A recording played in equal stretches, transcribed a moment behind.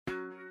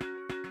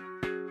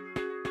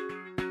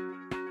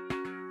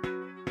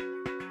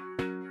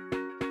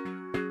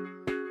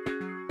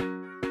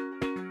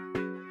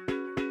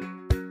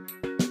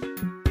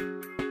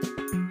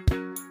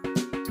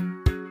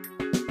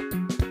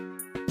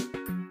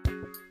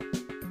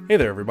Hey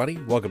there, everybody.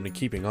 Welcome to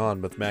Keeping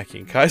On with Mackie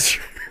and Kaiser.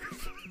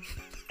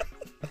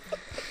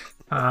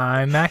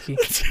 I'm Mackie,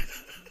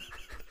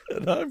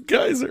 And I'm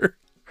Kaiser.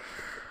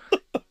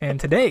 and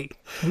today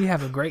we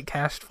have a great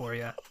cast for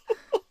you,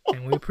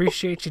 and we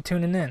appreciate you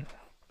tuning in.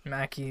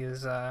 Mackie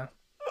is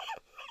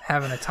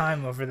having a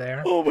time over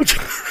there. Oh my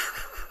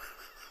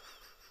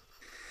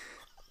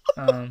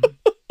God. Um,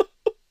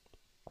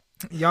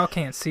 y'all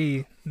can't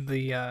see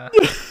the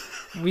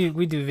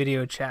we do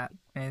video chat,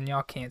 and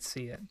y'all can't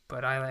see it,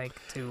 but I like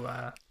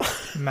to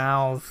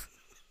mouth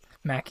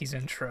Mackie's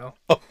intro,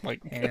 Oh my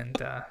God.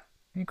 and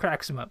it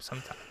cracks him up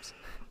sometimes.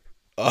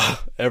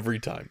 Every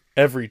time.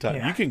 Every time.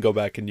 Yeah. You can go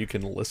back and you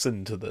can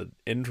listen to the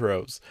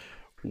intros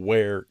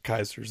where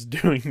Kaiser's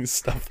doing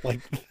stuff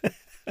like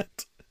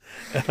that.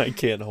 And I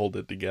can't hold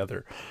it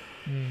together.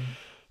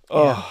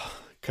 Oh,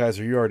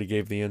 Kaiser, you already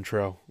gave the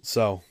intro.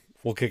 So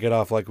we'll kick it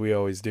off like we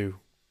always do.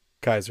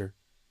 Kaiser,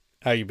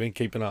 how you been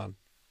keeping on?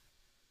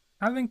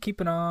 I've been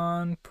keeping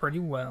on pretty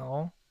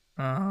well.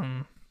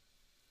 Not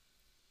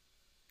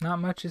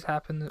much has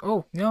happened.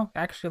 Oh,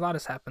 actually a lot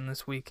has happened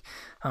this week.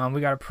 We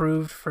got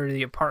approved for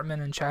the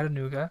apartment in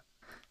Chattanooga.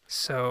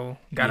 So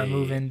got a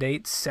move-in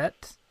date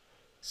set.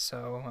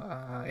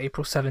 So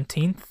April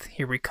 17th,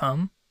 here we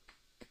come.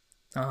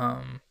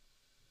 Got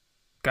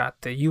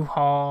the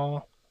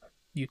U-Haul,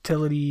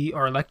 utility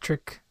or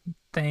electric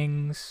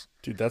things.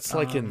 Dude, that's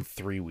like in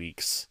 3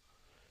 weeks.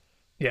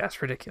 Yeah,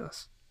 it's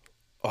ridiculous.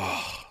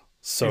 Oh,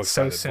 so It's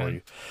so excited for soon.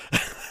 you.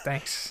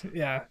 Thanks.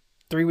 Yeah.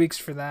 3 weeks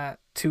for that.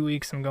 2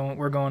 weeks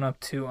we're going up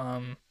to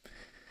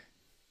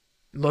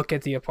look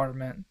at the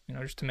apartment,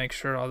 just to make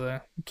sure all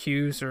the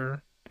Q's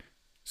are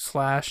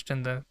slashed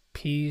and the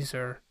P's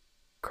are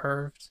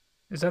curved.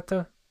 Is that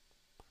the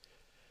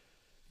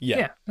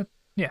Yeah.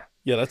 Yeah.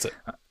 Yeah, that's it.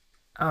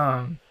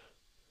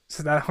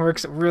 So that we're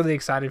really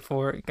excited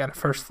for it. Got a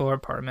first floor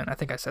apartment. I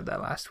think I said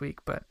that last week,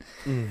 but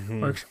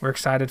we're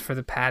excited for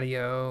the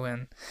patio.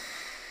 And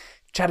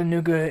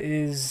Chattanooga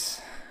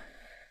it's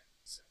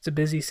a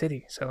busy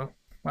city, so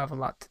we'll have a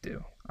lot to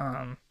do.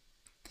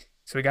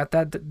 So we got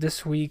that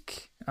this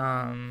week.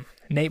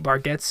 Nate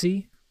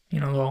Bargatze, a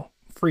little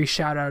free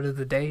shout out of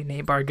the day.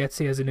 Nate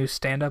Bargatze has a new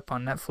stand-up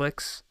on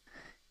Netflix,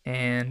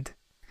 and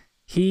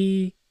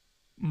he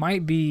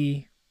might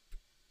be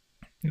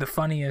the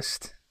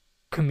funniest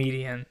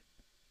comedian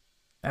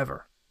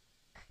ever.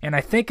 And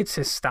I think it's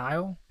his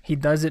style. He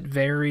does it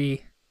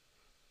very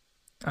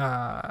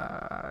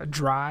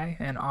dry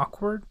and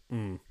awkward.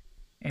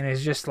 And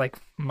it's just like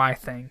my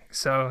thing.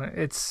 So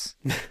it's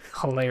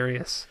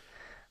hilarious.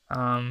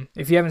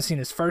 If you haven't seen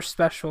his first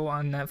special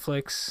on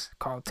Netflix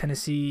called The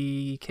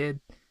Tennessee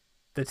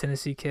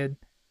Kid,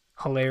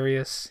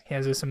 hilarious. He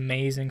has this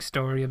amazing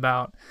story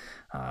about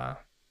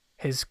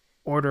his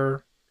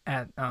order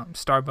at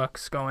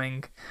Starbucks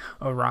going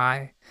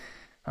awry.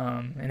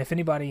 And if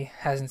anybody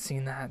hasn't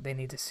seen that, they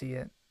need to see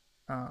it.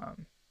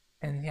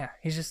 And yeah,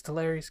 he's just a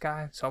hilarious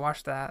guy. So I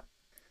watched that.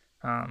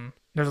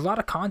 There's a lot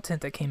of content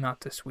that came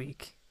out this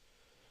week,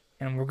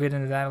 and we'll get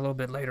into that a little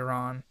bit later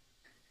on.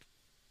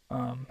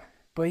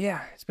 But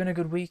yeah, it's been a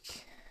good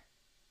week.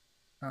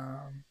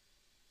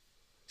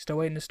 Still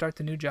waiting to start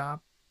the new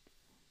job.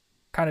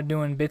 Kind of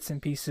doing bits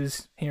and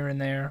pieces here and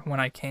there when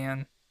I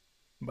can,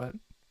 but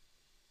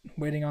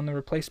waiting on the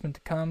replacement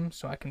to come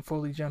so I can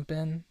fully jump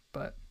in.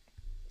 But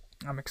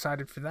I'm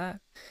excited for that.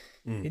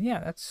 And yeah,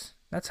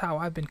 that's how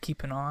I've been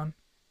keeping on.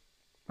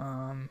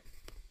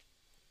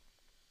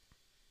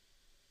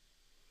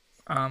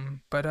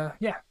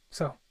 Yeah.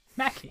 So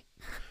Mackie,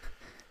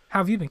 how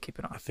have you been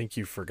keeping on? I think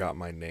you forgot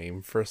my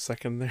name for a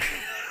second there.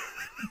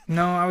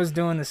 No, I was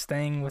doing this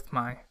thing with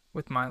my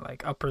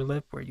like upper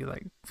lip where you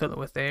like fill it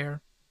with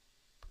air.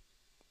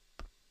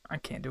 I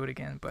can't do it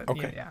again, but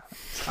okay. yeah,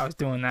 I was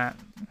doing that.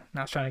 And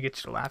I was trying to get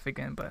you to laugh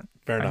again, but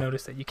Fair enough.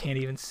 noticed that you can't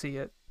even see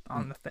it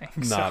on the thing.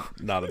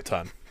 Not a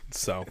ton.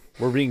 So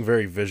we're being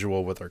very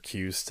visual with our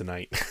cues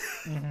tonight.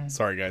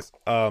 Sorry, guys.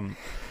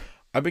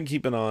 I've been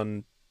keeping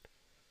on,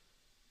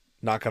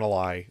 not gonna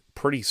lie,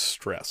 pretty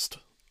stressed.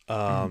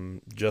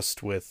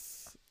 Just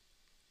with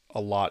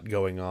a lot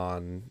going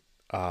on,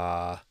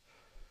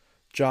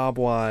 job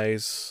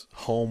wise,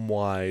 home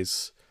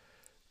wise.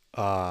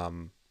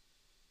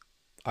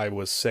 I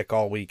was sick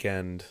all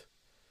weekend.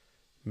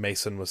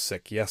 Mason was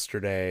sick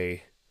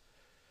yesterday.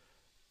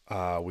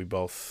 We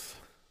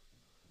both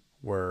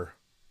were,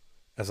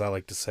 as I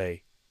like to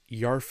say,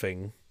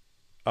 yarfing.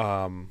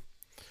 So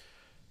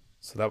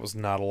that was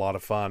not a lot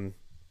of fun.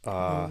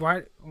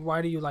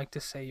 Why do you like to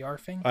say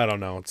yarfing? I don't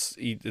know.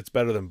 It's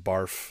better than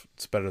barf.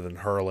 It's better than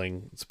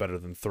hurling. It's better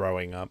than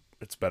throwing up.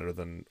 It's better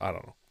than, I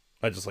don't know.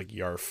 I just like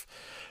yarf.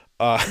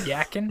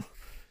 Yakking?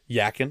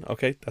 Yakking.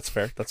 Okay, that's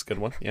fair. That's a good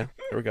one. Yeah,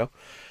 there we go.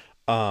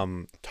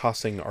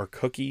 Tossing our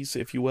cookies,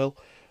 if you will.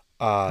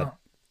 It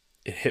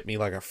hit me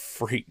like a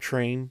freight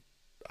train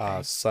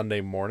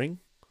Sunday morning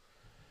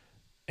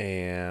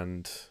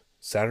and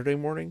Saturday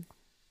morning.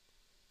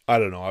 I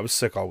don't know. I was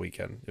sick all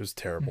weekend. It was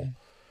terrible.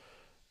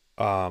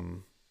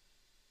 And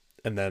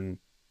then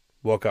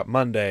woke up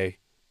Monday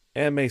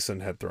and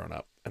Mason had thrown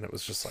up. and it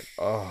was just like,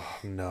 oh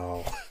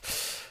no.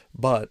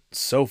 But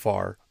so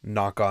far,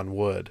 knock on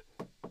wood,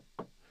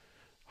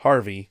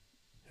 Harvey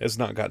has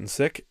not gotten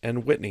sick,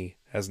 and Whitney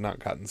has not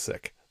gotten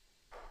sick.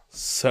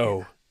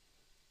 So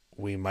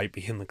we might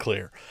be in the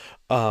clear.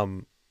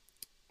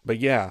 But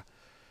yeah,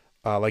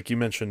 like you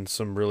mentioned,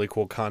 some really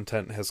cool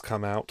content has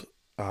come out.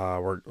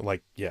 We're gonna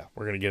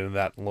get into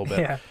that in a little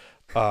bit.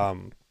 Yeah.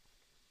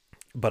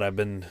 But I've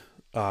been,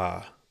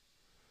 I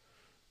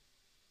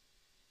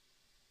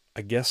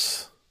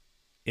guess,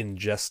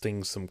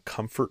 ingesting some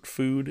comfort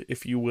food,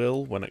 if you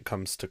will, when it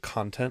comes to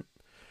content.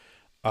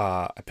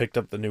 I picked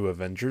up the new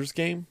Avengers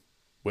game,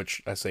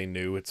 which I say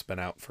new, it's been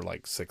out for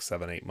like 6,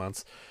 7, 8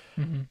 months.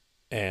 Mm-hmm.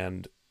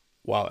 And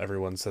while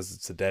everyone says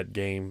it's a dead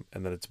game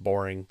and that it's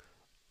boring,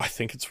 I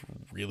think it's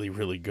really,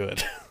 really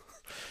good.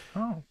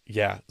 Oh.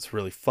 Yeah, it's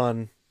really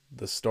fun.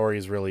 The story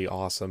is really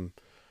awesome.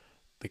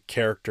 The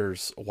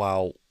characters,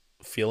 while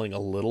feeling a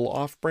little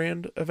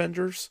off-brand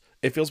Avengers,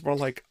 it feels more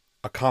like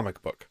a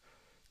comic book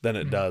than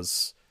it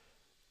does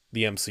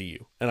the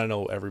MCU. And I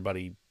know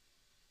everybody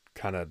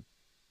kind of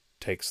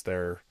takes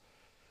their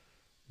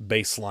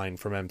baseline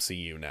from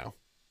MCU now.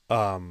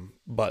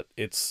 But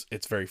it's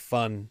very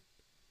fun.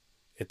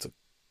 It's a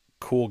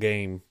cool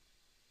game.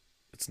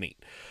 It's neat.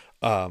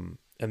 And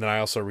then I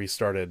also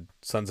restarted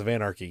Sons of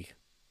Anarchy,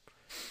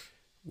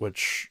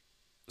 which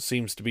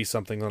seems to be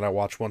something that I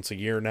watch once a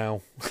year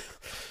now.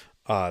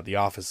 The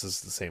Office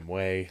is the same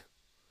way.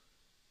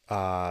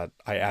 I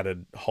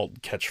added Halt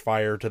and Catch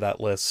Fire to that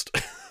list.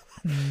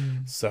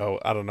 So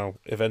I don't know.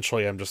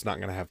 Eventually I'm just not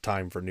going to have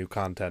time for new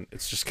content.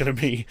 It's just going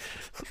to be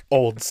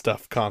old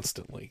stuff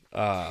constantly.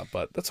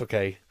 But that's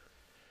okay.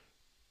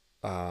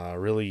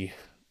 Really,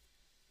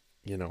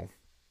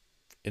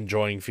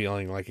 enjoying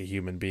feeling like a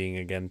human being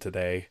again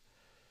today.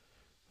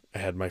 I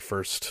had my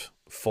first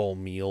full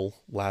meal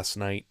last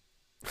night.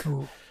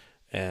 Ooh.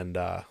 And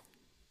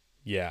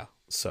yeah,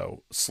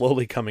 so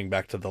slowly coming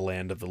back to the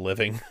land of the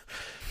living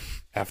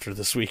after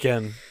this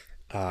weekend.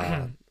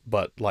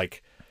 But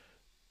like,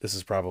 this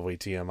is probably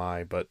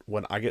TMI, but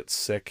when I get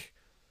sick,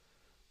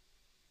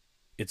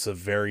 it's a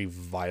very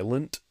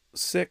violent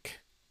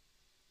sick,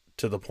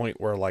 to the point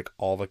where like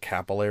all the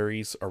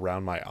capillaries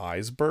around my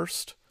eyes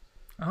burst.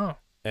 Oh.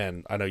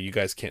 And I know you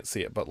guys can't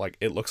see it, but like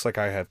it looks like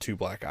I have 2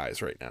 black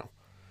eyes right now.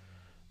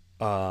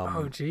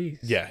 Oh, geez.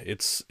 Yeah,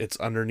 it's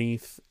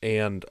underneath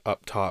and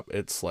up top.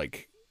 It's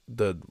like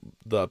the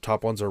up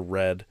top ones are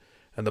red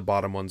and the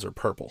bottom ones are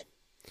purple.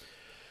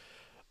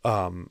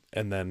 And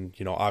then,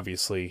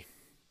 obviously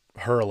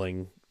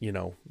hurling,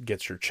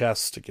 gets your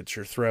chest, it gets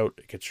your throat,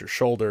 it gets your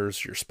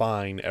shoulders, your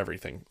spine,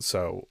 everything.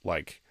 So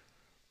like,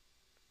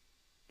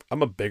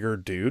 I'm a bigger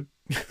dude.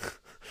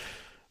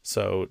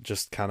 So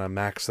just kind of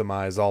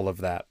maximize all of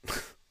that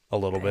a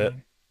little bit.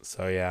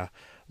 So yeah, I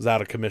was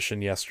out of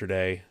commission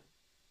yesterday.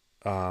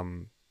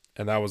 And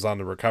I was on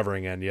the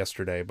recovering end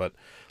yesterday, but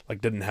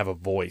like didn't have a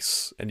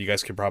voice, and you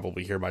guys can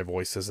probably hear my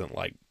voice isn't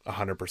like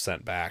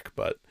 100% back,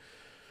 but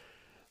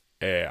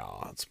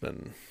yeah, it's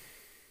been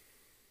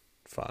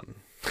fun.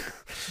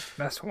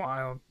 That's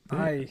wild.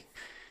 I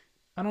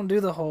don't do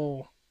the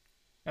whole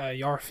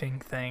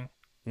yarfing thing.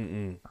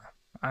 Mm-mm.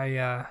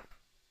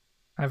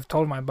 I've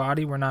told my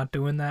body we're not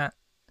doing that,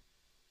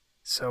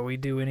 so we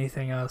do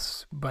anything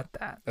else but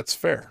that. That's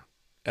fair.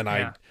 And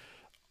Yeah.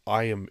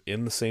 I am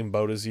in the same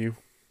boat as you,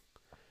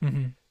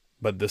 Mm-hmm.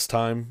 but this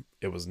time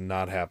it was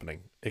not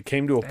happening. It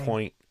came to a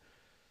point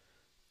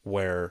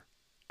where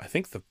I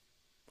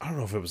don't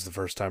know if it was the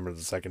first time or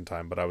the second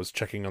time, but I was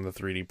checking on the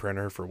 3D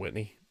printer for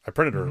Whitney. I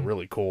printed her a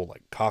really cool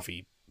like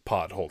coffee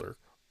pod holder,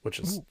 which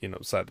is,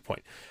 beside the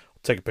point.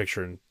 I'll take a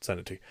picture and send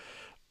it to you.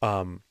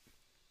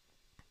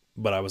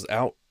 But I was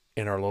out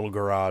in our little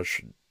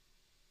garage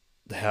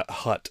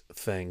hut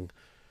thing,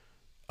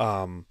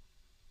 and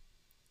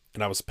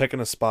I was picking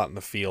a spot in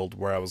the field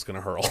where I was going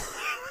to hurl.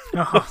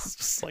 I was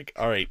just like,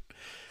 all right,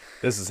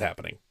 this is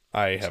happening.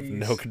 I have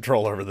no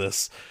control over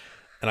this.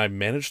 And I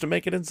managed to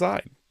make it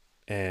inside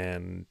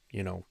and,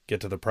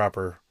 get to the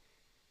proper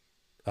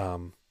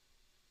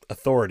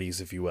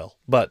authorities, if you will.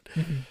 But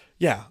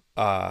yeah,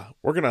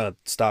 we're going to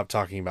stop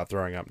talking about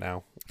throwing up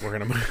now. We're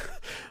going to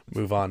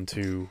move on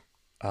to,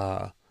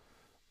 can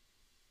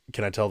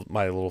I tell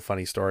my little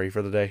funny story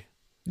for the day?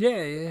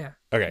 Yeah.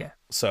 Okay. Yeah.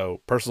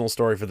 So personal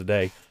story for the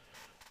day.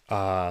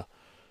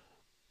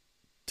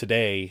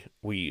 Today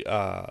we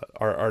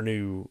our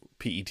new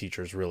PE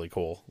teacher is really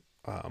cool.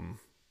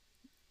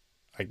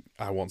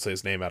 I won't say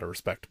his name out of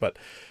respect, but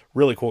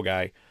really cool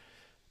guy.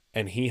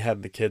 And he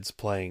had the kids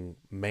playing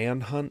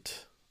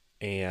Manhunt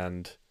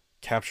and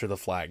Capture the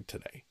Flag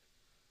today.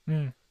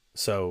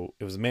 So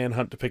it was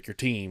Manhunt to pick your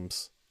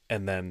teams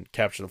and then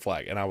Capture the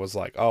Flag. And I was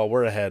like, oh,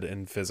 we're ahead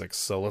in physics,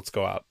 so let's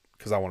go out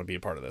because I want to be a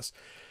part of this.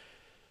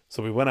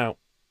 So we went out,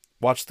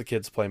 watched the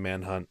kids play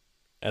Manhunt,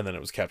 and then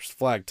it was Capture the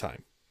Flag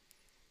time.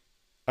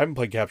 I haven't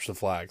played Capture the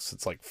Flag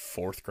since like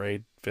 4th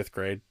grade, 5th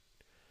grade.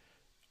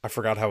 I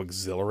forgot how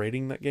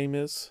exhilarating that game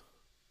is.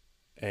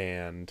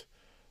 And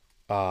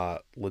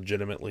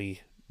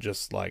legitimately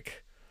just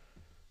like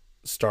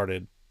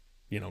started,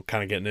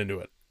 kind of getting into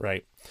it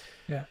right?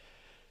 Yeah.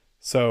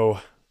 So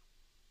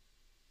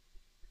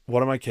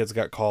one of my kids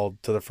got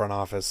called to the front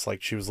office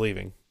like she was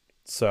leaving.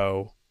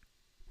 So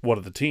one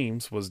of the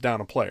teams was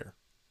down a player.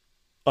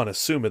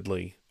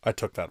 Unassumedly, I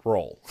took that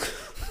role.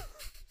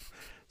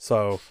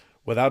 So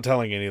without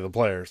telling any of the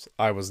players,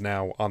 I was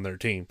now on their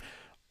team.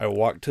 I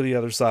walked to the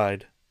other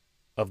side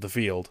of the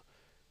field,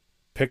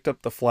 picked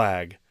up the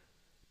flag,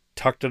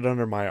 tucked it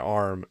under my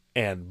arm,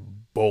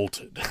 and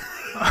bolted.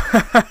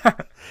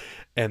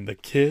 And the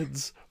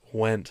kids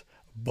went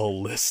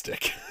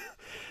ballistic.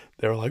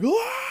 They were like,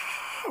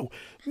 "Wow,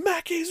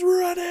 Mackey's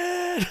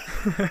running!"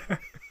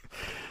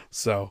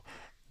 So,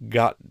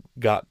 got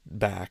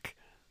back,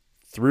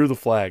 threw the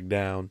flag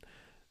down.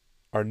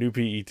 Our new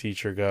PE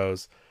teacher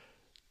goes,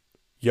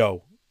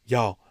 "Yo,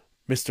 y'all,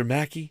 Mr.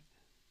 Mackey,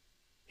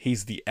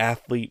 he's the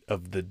athlete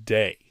of the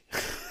day."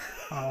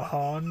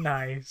 Oh,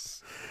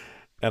 nice.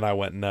 And I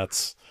went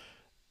nuts.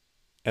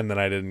 And then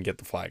I didn't get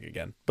the flag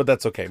again. But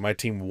that's okay. My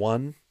team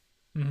won.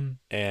 Mm-hmm.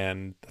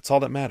 And that's all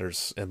that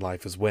matters in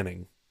life is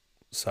winning.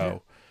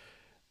 So,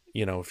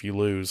 if you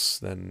lose,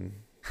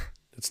 then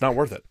it's not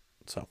worth it.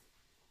 So,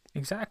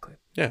 Exactly.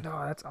 yeah.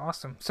 Oh, that's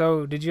awesome.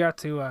 So, did you have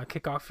to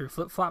kick off your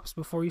flip flops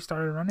before you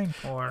started running,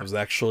 or? I was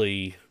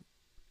actually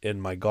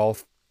in my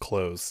golf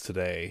clothes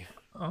today.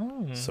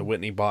 Oh. So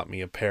Whitney bought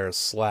me a pair of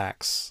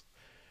slacks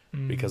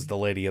because the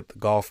lady at the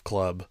golf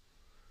club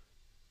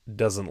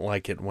doesn't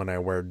like it when I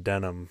wear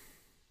denim.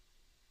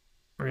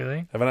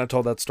 Really? Have I not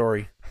told that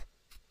story?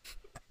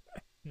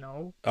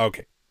 No.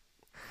 Okay.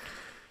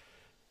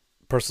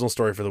 Personal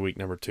story for the week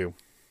number 2.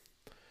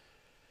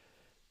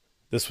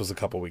 This was a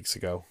couple weeks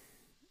ago.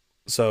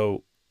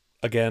 So,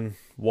 again,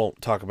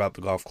 won't talk about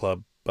the golf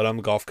club, but I'm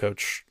the golf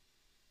coach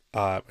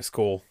at my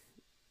school,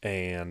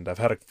 and I've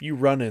had a few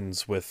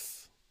run-ins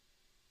with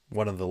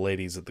one of the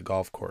ladies at the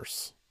golf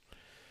course.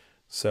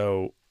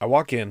 So, I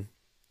walk in,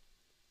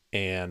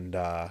 and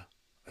I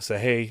say,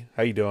 "Hey,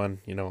 how you doing?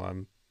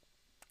 I'm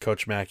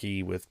Coach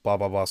Mackey with blah,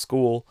 blah, blah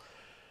school.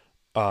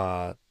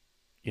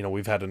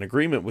 We've had an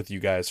agreement with you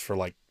guys for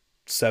like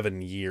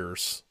 7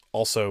 years.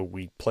 Also,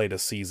 we played a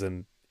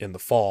season in the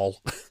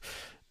fall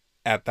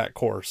at that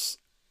course."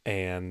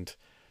 And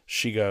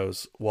she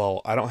goes,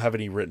 "Well, I don't have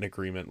any written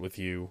agreement with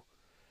you.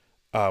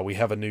 We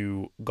have a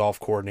new golf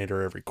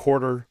coordinator every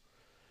quarter,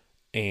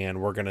 and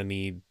we're going to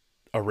need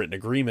a written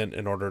agreement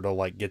in order to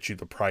like get you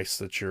the price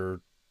that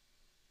you're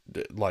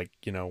like,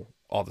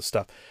 all the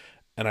stuff."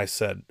 And I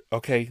said,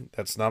 "Okay,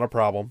 that's not a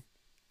problem.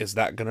 Is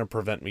that going to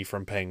prevent me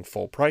from paying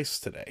full price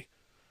today?"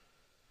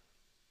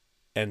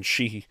 And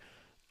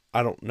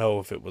I don't know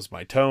if it was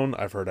my tone.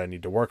 I've heard I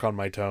need to work on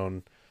my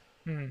tone.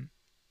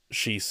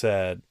 She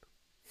said,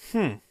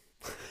 And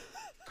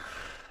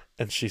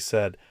she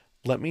said,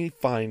 let me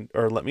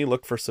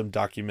look for some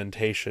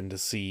documentation to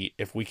see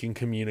if we can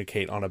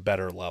communicate on a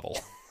better level."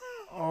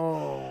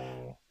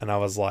 Oh. And I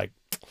was like,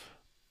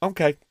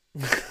 okay.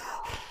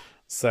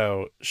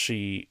 So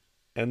she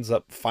ends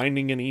up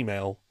finding an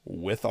email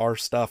with our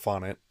stuff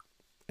on it.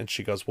 And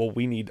she goes, "Well,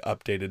 we need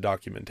updated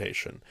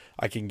documentation.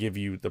 I can give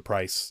you the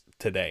price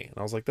today." And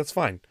I was like, "That's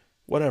fine.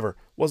 Whatever."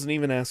 Wasn't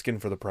even asking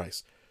for the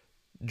price.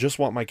 Just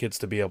want my kids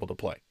to be able to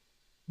play.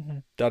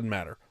 Doesn't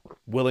matter.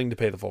 Willing to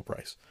pay the full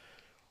price.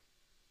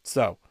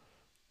 So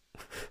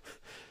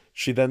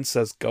she then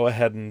says, "Go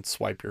ahead and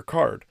swipe your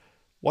card."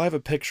 Well, I have a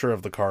picture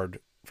of the card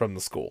from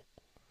the school.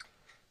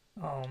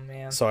 Oh,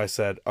 man. So I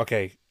said,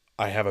 "Okay,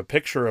 I have a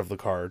picture of the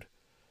card."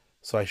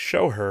 So I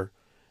show her,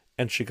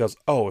 and she goes,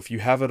 "Oh, if you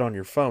have it on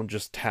your phone,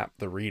 just tap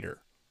the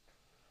reader."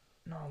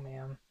 Oh,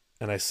 man.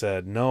 And I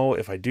said, "No,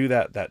 if I do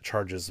that, that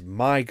charges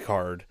my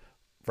card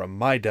from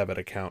my debit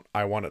account.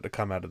 I want it to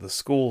come out of the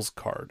school's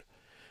card."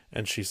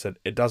 And she said,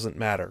 "It doesn't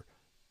matter.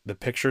 The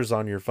picture's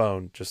on your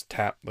phone. Just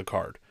tap the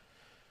card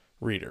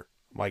reader."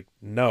 I'm like,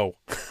 "No,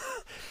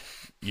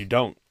 you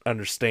don't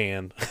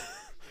understand."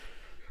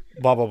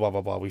 Blah, blah, blah,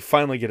 blah, blah. We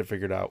finally get it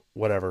figured out.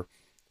 Whatever.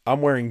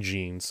 I'm wearing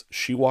jeans.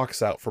 She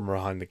walks out from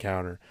behind the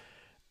counter,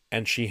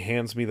 and she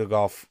hands me the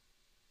golf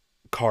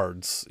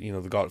cards, the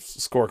golf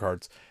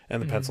scorecards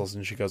and the pencils.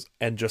 And she goes,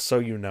 "And just so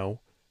you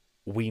know,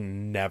 we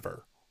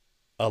never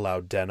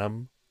allow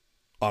denim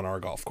on our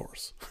golf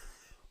course."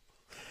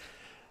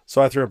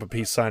 So I threw up a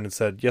peace sign and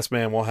said, "Yes,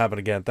 ma'am, won't happen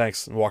again.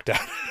 Thanks," and walked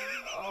out.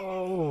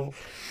 Oh.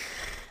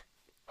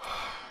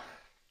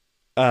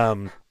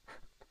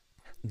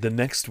 The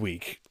next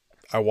week,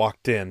 I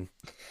walked in,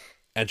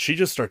 and she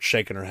just starts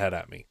shaking her head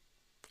at me.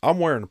 I'm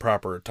wearing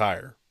proper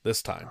attire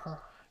this time.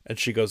 And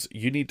she goes,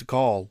 "You need to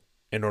call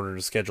in order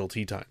to schedule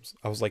tee times."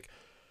 I was like,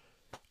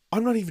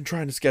 "I'm not even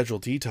trying to schedule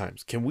tee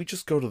times. Can we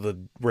just go to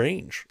the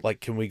range?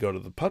 Like, can we go to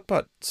the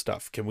putt-putt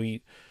stuff? Can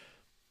we,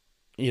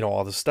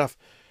 all this stuff?"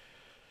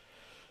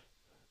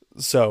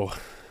 So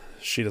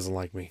she doesn't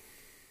like me.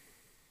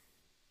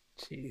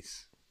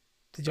 Jeez.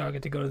 Did y'all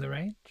get to go to the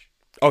range?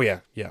 Oh,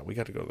 yeah. Yeah, we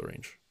got to go to the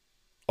range.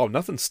 Oh,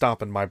 nothing's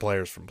stopping my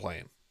players from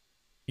playing.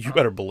 You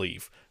better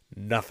believe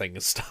nothing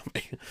is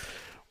stopping.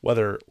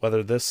 Whether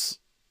this,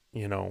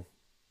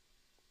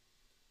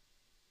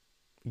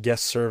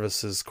 guest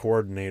services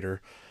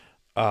coordinator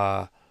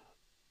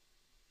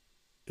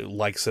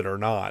likes it or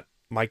not,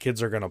 my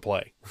kids are going to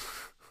play.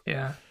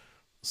 Yeah.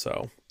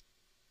 So.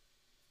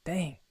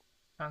 Dang.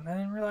 I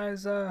didn't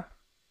realize, I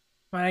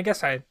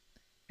guess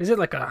is it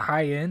like a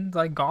high-end,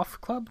 like,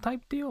 golf club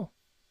type deal?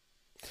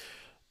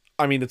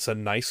 I mean, it's a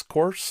nice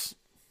course.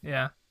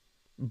 Yeah.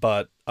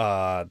 But,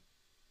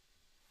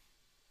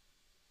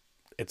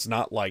 it's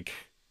not like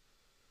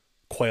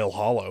Quail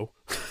Hollow.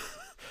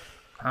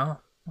 Oh,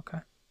 okay.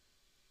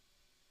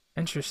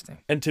 Interesting.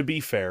 And to be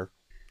fair,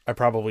 I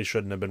probably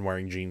shouldn't have been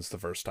wearing jeans the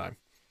first time.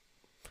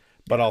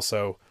 But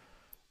also,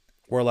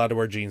 we're allowed to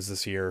wear jeans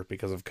this year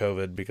because of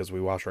COVID, because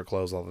we wash our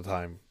clothes all the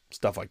time.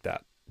 Stuff like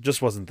that.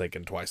 Just wasn't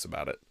thinking twice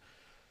about it.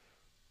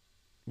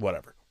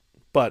 Whatever.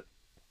 But,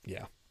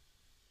 yeah.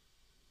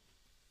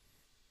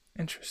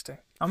 Interesting.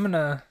 I'm going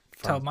to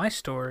tell my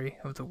story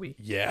of the week.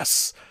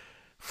 Yes.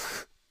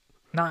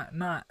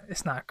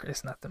 It's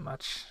nothing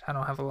much. I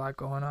don't have a lot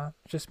going on.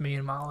 Just me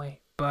and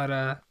Molly.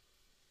 But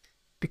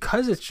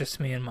because it's just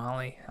me and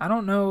Molly, I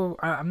don't know.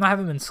 I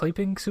haven't been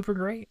sleeping super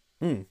great.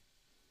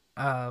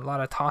 A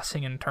lot of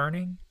tossing and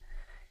turning,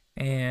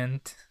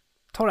 and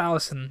told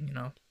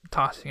Allison,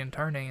 tossing and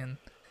turning. And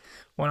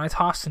when I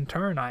toss and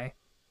turn, I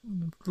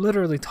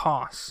literally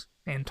toss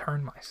and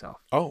turn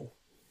myself. Oh.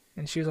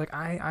 And she was like,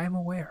 I'm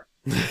aware.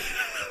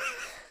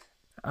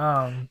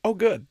 Oh,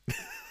 good.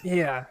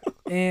 Yeah.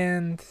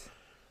 And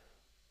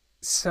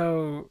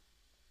so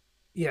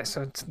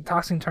it's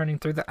tossing, turning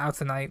out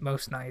the night,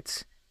 most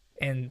nights.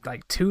 And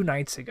like 2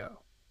 nights ago,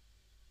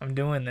 I'm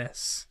doing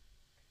this.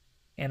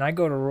 And I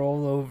go to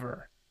roll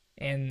over.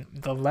 And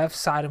the left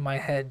side of my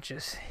head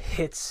just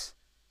hits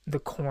the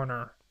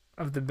corner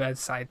of the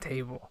bedside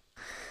table.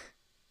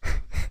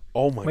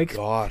 Oh my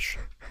gosh.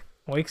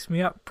 Wakes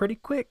me up pretty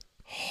quick.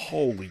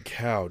 Holy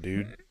cow,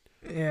 dude.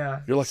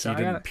 Yeah. You're lucky you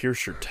didn't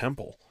pierce your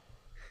temple.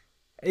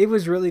 It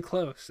was really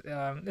close.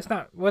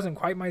 Wasn't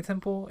quite my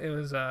temple. It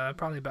was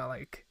probably about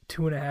like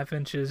 2.5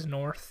 inches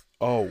north.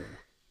 Oh.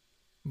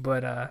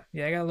 But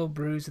yeah, I got a little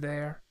bruise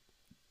there.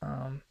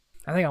 I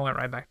think I went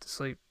right back to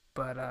sleep.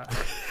 But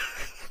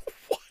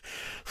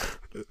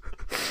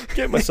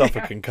gave myself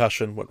a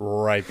concussion, went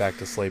right back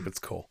to sleep. It's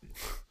cool.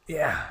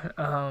 Yeah.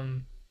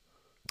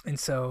 And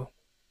so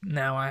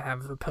now I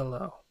have the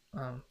pillow,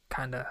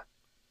 kind of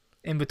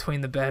in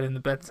between the bed and the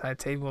bedside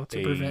table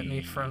to prevent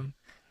me from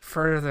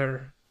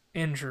further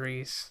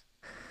injuries.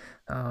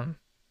 But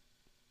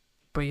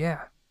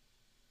yeah,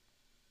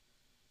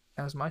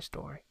 that was my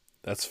story.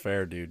 That's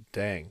fair, dude.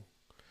 Dang.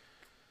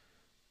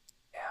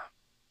 Yeah.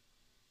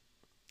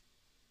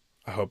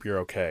 I hope you're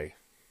okay.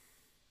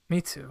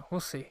 Me too. We'll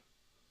see.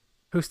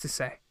 Who's to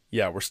say?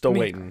 Yeah, we're still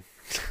waiting.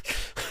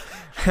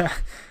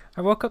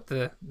 I woke up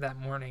that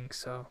morning,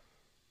 so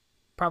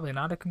probably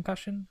not a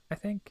concussion, I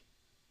think.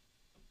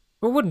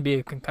 Well, it wouldn't be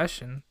a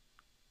concussion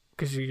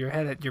because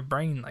your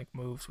brain like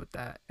moves with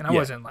that. And I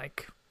wasn't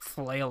like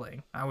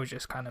flailing. I was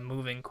just kind of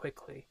moving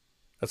quickly.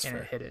 That's and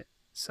fair. It hit it.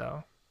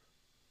 So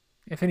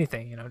if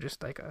anything,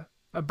 just like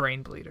a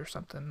brain bleed or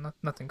something,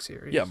 nothing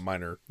serious. Yeah,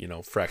 minor,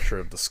 fracture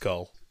of the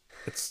skull.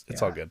 It's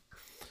all good.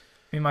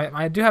 I mean,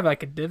 I do have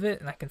like a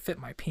divot and I can fit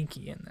my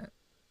pinky in it.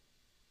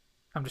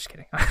 I'm just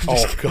kidding.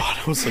 God,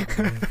 I was like,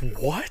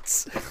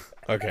 what?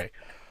 Okay.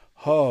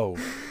 Oh.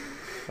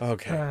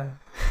 Okay.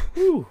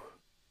 Whew.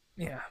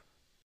 Yeah.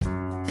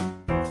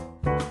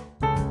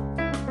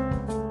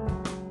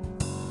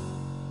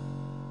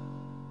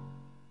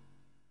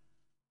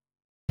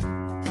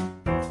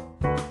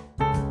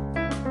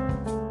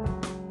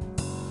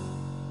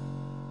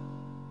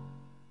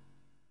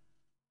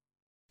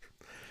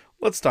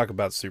 Let's talk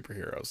about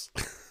superheroes.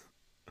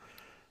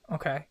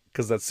 Okay.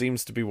 Because that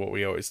seems to be what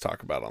we always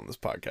talk about on this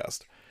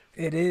podcast.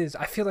 It is.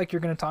 I feel like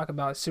you're going to talk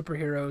about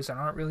superheroes that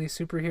aren't really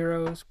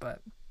superheroes,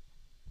 but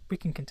we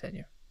can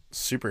continue.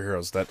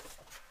 Superheroes that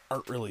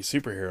aren't really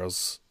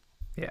superheroes.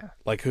 Yeah.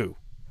 Like who?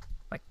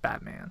 Like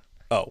Batman.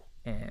 Oh.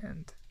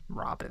 And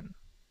Robin.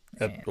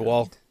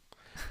 Well,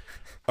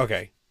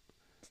 okay.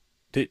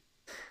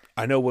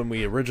 I know when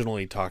we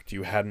originally talked,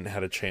 you hadn't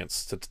had a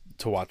chance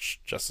to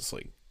watch Justice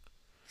League.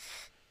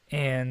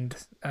 And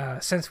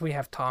since we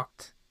have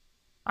talked,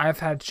 I've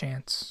had a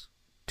chance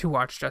to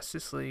watch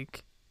Justice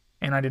League,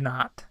 and I did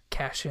not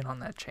cash in on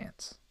that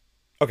chance.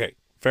 Okay,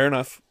 fair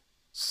enough.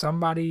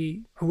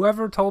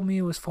 Whoever told me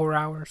it was 4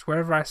 hours,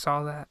 wherever I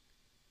saw that,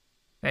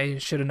 they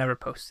should have never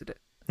posted it.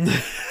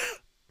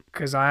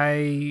 Because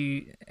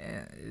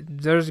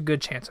there's a good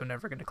chance I'm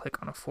never going to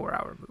click on a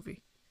 4-hour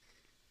movie.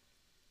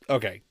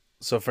 Okay,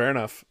 so fair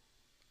enough.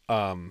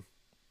 And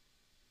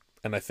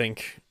I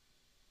think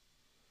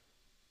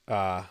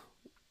one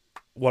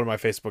of my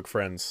Facebook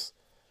friends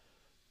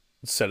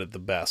said it the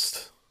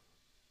best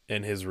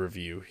in his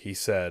review. He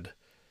said,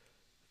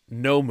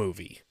 no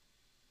movie,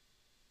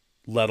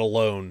 let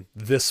alone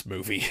this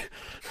movie,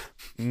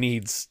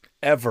 needs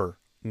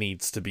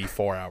to be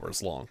 4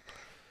 hours long.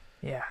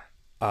 Yeah.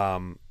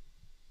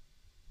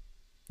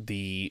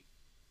 The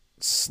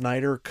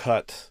Snyder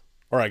cut,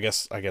 or I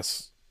guess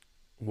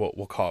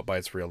we'll call it by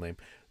its real name,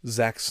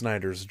 Zack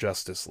Snyder's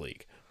Justice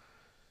League,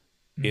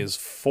 is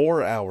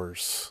 4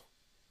 hours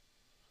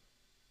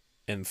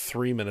and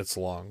 3 minutes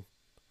long.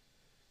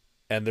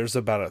 And there's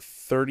about a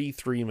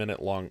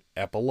 33-minute long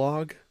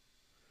epilogue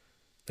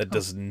that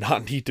does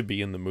not need to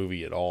be in the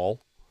movie at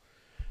all.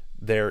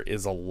 There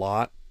is a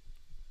lot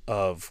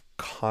of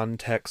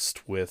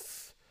context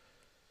with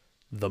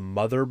the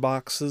mother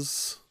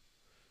boxes,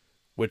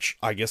 which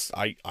I guess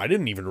I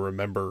didn't even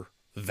remember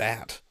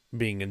that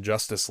being in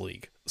Justice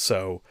League.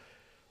 So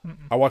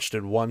I watched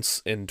it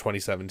once in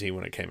 2017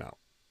 when it came out.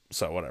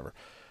 So whatever.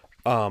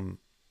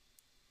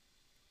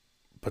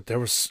 But there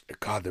was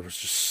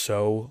just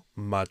so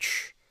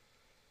much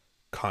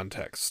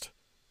context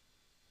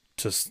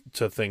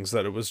to things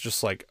that it was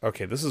just like,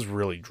 okay, this is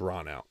really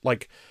drawn out.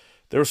 Like,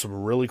 there were some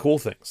really cool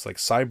things. Like,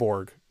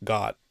 Cyborg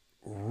got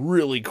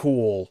really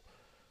cool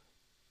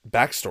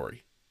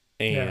backstory.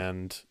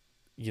 And,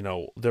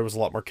 there was a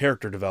lot more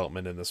character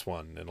development in this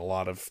one and a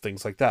lot of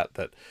things like that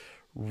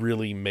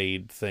really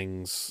made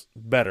things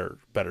better.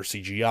 Better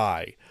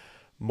CGI,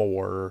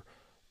 more,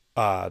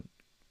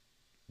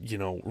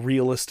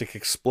 realistic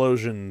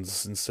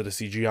explosions instead of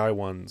CGI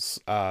ones.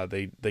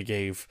 They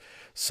gave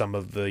some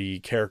of the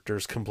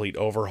characters complete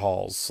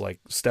overhauls. Like,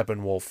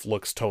 Steppenwolf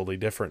looks totally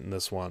different in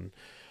this one.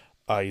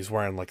 He's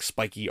wearing like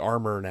spiky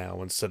armor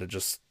now instead of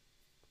just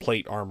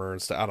plate armor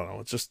and stuff. I don't know.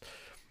 It's just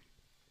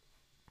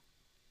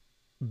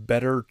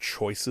better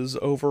choices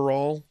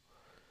overall.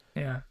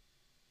 Yeah.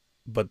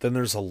 But then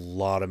there's a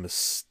lot of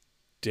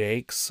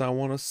mistakes, I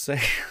want to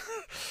say.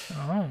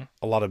 Oh.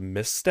 A lot of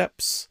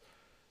missteps.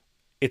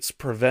 It's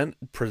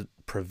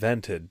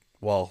prevented.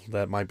 Well,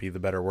 that might be the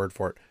better word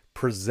for it.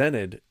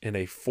 Presented in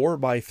a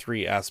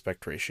 4:3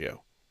 aspect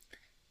ratio.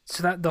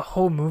 So that the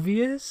whole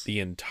movie is?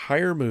 The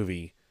entire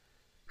movie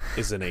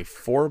is in a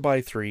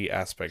 4:3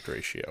 aspect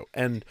ratio.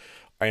 And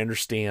I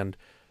understand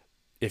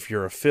if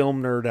you're a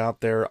film nerd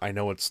out there, I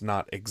know it's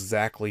not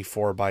exactly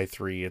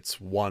 4:3. It's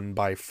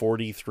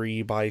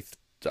 1:43 by,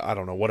 I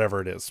don't know, whatever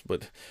it is,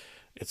 but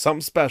it's something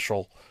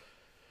special.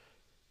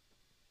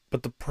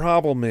 But the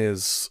problem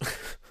is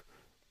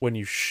when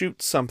you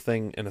shoot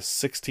something in a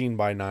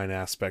 16:9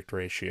 aspect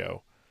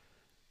ratio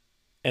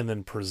and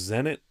then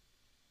present it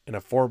in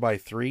a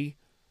 4:3,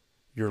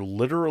 you're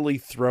literally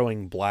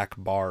throwing black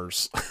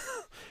bars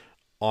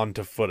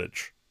onto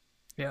footage.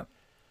 Yeah.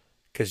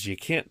 Because you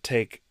can't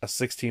take a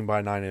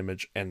 16:9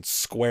 image and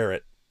square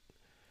it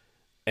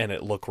and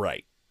it look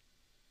right.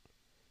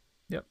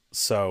 Yep.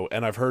 So,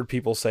 and I've heard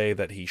people say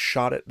that he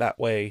shot it that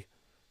way.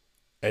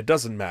 It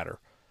doesn't matter.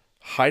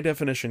 High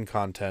definition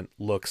content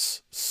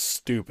looks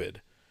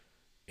stupid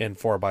in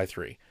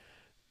 4:3.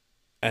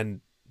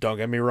 And don't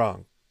get me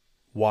wrong,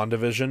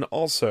 WandaVision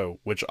also,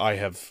 which I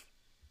have,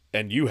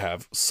 and you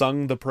have,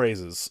 sung the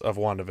praises of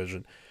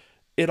WandaVision,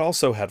 it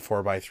also had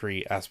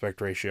 4:3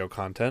 aspect ratio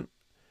content,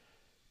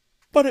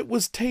 but it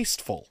was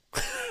tasteful.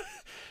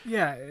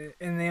 Yeah,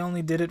 and they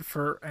only did it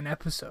for an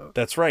episode.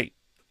 That's right.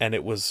 And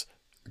it was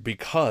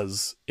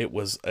because it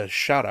was a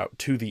shout out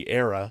to the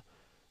era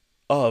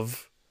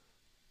of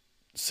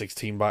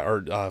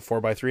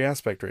 4:3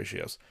 aspect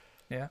ratios.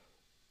 Yeah.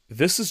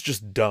 This is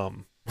just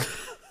dumb.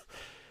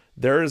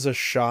 There is a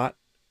shot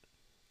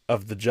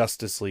of the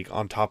Justice League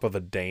on top of a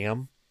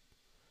dam.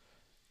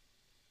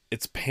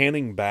 It's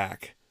panning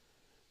back.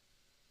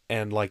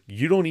 And, like,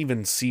 you don't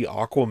even see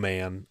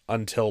Aquaman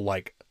until,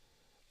 like,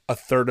 a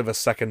third of a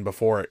second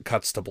before it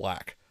cuts to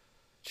black.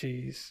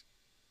 Jeez.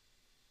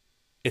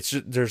 It's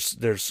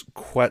just, there's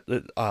quite,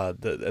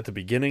 at the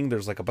beginning,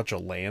 there's, like, a bunch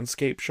of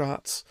landscape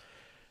shots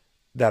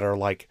that are,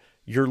 like,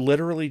 you're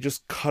literally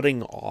just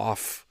cutting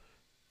off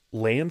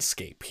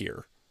landscape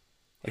here.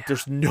 Like,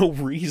 there's no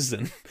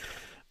reason.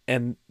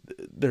 And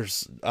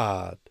there's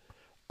a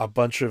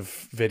bunch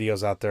of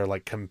videos out there,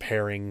 like,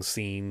 comparing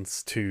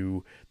scenes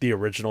to the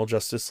original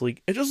Justice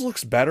League. It just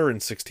looks better in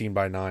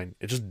 16:9.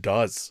 It just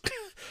does.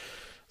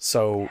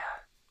 So,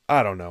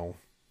 I don't know.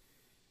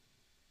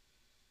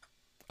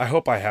 I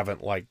hope I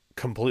haven't, like,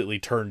 completely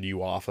turned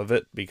you off of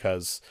it,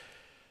 because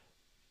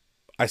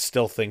I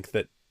still think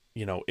that,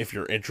 if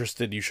you're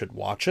interested, you should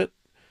watch it.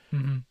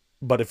 Mm-hmm.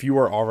 But if you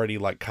are already,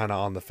 like, kind of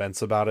on the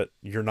fence about it,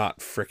 you're not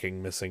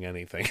freaking missing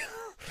anything.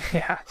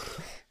 Yeah.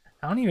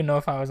 I don't even know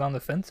if I was on the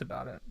fence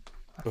about it.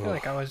 I feel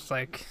like I was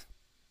like,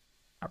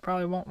 I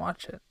probably won't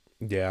watch it.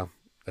 Yeah,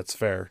 that's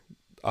fair.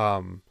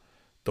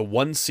 The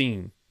one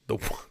scene I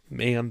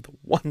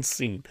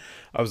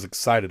was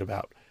excited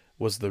about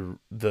was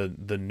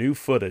the new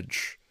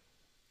footage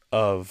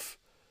of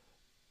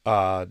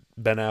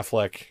Ben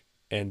Affleck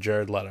and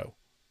Jared Leto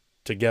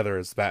together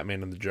as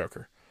Batman and the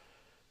Joker.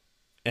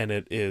 And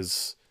it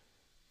is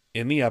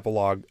in the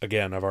epilogue.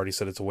 Again, I've already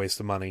said it's a waste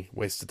of money,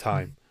 waste of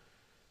time.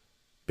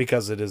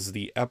 Because it is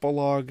the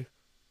epilogue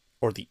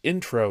or the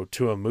intro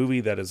to a movie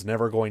that is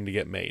never going to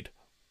get made.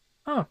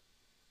 Oh.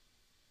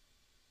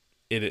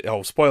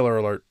 Spoiler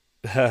alert.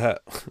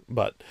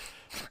 But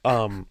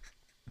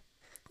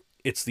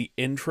it's the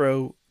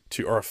intro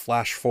to, or a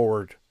flash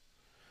forward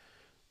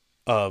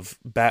of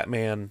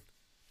Batman.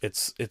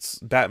 It's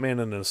Batman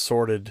and an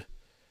assorted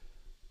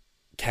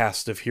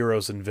cast of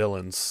heroes and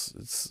villains.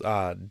 It's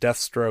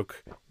Deathstroke,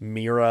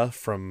 Mira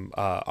from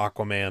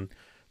Aquaman,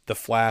 the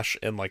Flash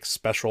in like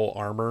special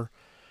armor,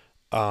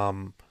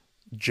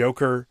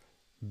 Joker,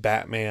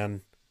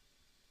 Batman,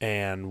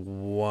 and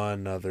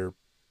one other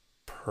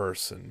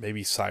person,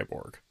 maybe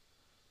Cyborg.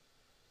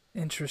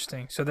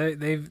 Interesting. So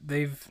they've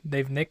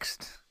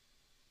nixed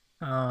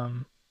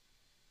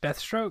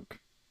Deathstroke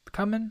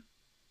coming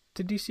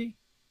to DC?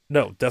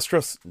 No,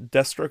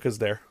 Deathstroke is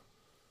there.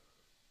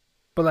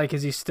 But like,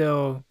 is he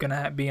still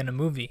gonna be in a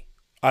movie?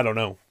 I don't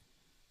know.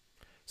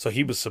 So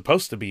he was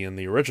supposed to be in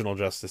the original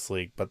Justice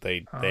League, but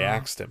they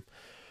axed him.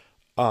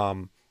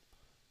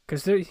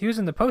 Because he was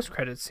in the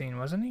post-credit scene,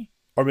 wasn't he?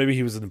 Or maybe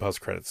he was in the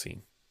post-credit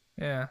scene.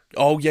 Yeah.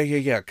 Oh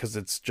yeah. Because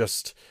it's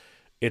Lex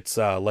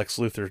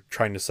Luthor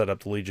trying to set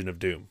up the Legion of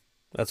Doom.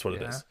 That's what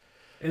it is.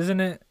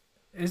 Isn't it?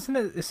 It's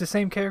the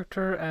same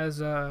character as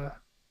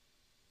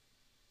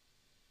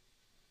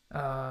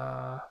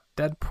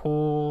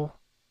Deadpool.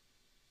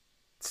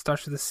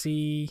 Starts with the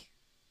C.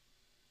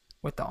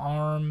 With the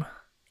arm.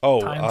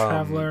 Oh, Time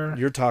traveler.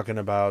 You're talking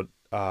about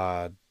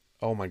oh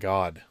my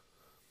God.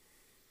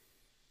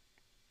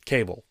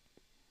 Cable,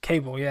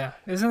 yeah.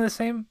 Isn't it the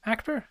same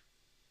actor?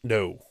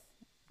 No.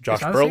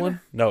 Josh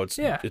Brolin? No, it's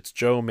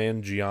Joe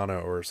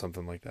Manganiello or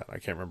something like that. I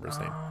can't remember his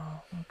name.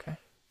 Oh, okay.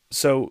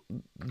 So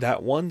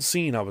that one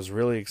scene I was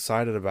really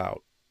excited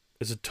about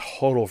is a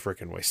total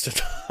freaking waste of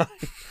time.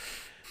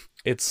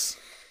 It's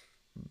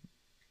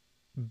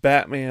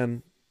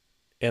Batman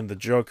and the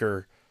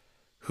Joker,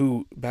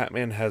 who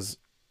Batman has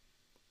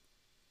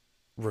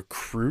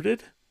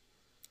recruited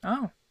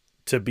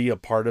to be a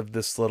part of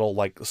this little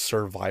like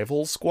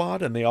survival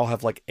squad, and they all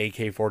have like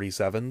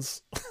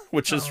AK-47s,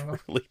 which is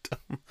really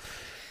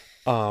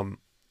dumb.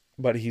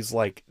 But he's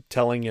like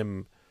telling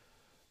him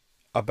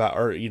about,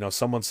 or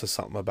someone says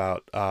something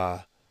about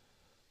I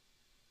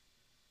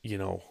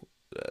don't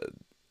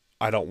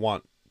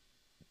want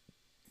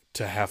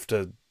to have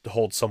to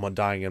hold someone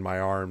dying in my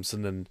arms,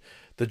 and then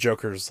the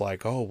Joker's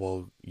like, oh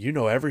well, you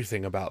know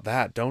everything about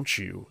that, don't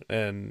you?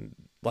 And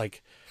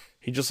like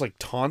he just like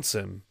taunts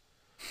him,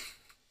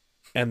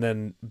 and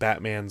then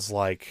Batman's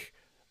like,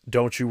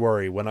 don't you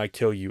worry, when I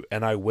kill you,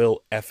 and I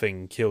will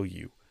effing kill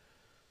you.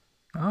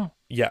 Oh.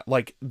 Yeah,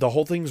 like the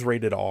whole thing's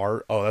rated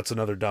R. Oh, that's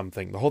another dumb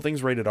thing. The whole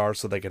thing's rated R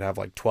so they could have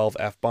like 12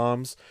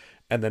 F-bombs,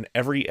 and then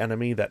every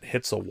enemy that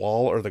hits a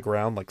wall or the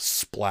ground like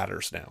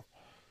splatters now.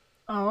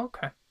 Oh,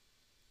 okay.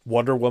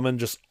 Wonder Woman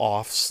just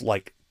offs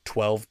like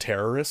 12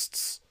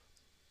 terrorists,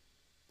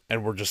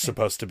 and we're just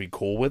supposed to be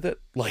cool with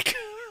it. Like,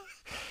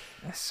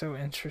 that's so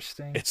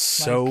interesting. It's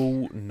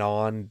so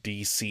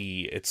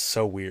non-DC. It's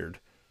so weird.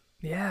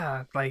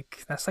 Yeah,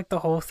 like that's like the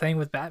whole thing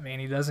with Batman.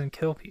 He doesn't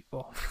kill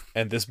people.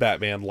 And this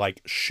Batman like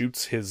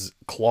shoots his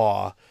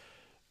claw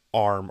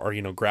arm or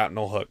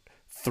grapnel hook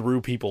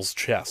through people's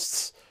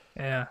chests.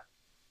 Yeah.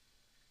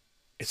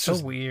 It's so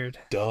just weird.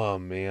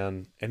 Dumb,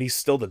 man. And he's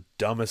still the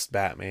dumbest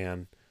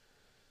Batman.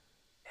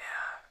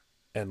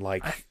 Yeah. And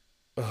like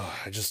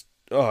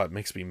it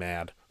makes me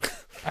mad.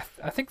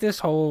 I think this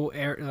whole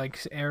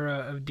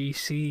era of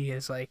DC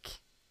is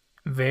like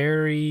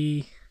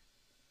very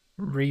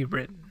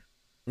rewritten.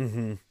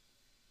 Mm-hmm.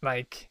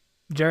 Like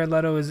Jared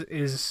Leto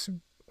is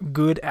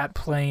good at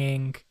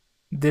playing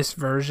this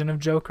version of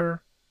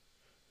Joker,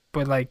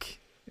 but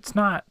like it's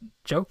not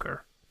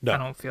Joker. No. I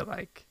don't feel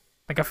like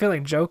I feel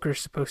like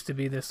Joker's supposed to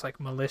be this like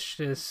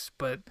malicious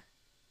but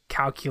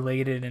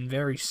calculated and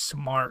very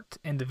smart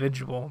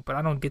individual, but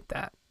I don't get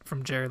that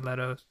from Jared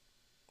Leto's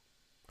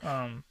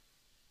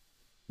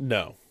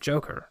no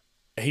Joker.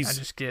 I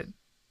just get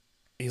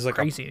he's like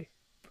crazy.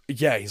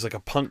 He's like a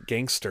punk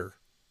gangster.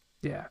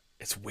 Yeah.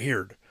 It's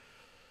weird.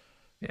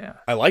 Yeah.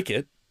 I like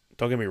it.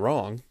 Don't get me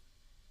wrong.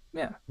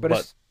 Yeah, but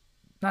it's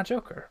not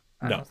Joker,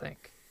 I don't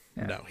think.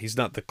 Yeah. No, he's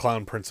not the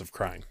clown prince of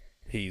crime.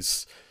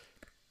 And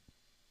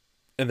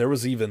there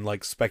was even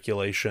like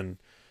speculation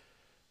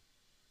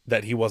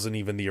that he wasn't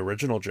even the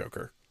original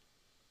Joker.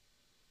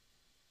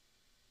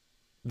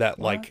 That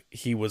like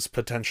he was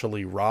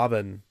potentially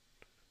Robin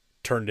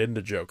turned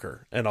into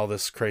Joker and all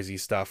this crazy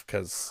stuff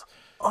because...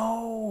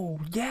 Oh,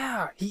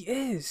 yeah, he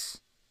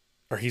is.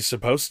 Or he's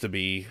supposed to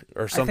be,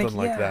 or something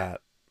like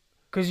that.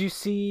 Because you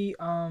see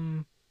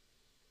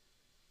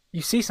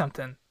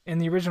something in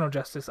the original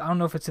Justice. I don't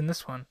know if it's in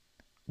this one.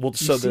 Well,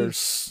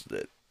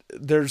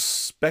 there's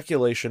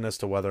speculation as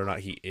to whether or not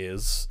he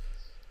is,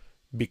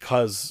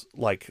 because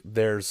like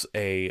there's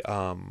a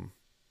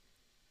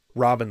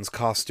Robin's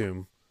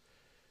costume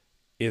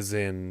is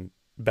in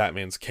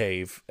Batman's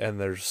cave, and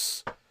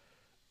there's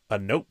a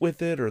note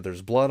with it, or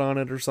there's blood on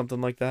it, or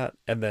something like that.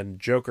 And then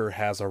Joker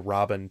has a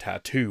Robin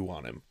tattoo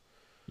on him.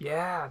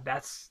 Yeah,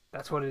 that's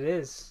what it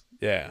is.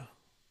 Yeah.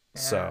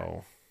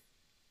 So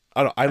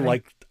I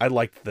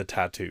liked the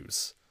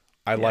tattoos.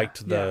 I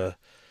liked the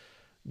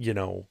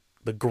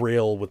the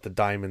grill with the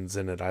diamonds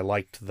in it. I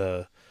liked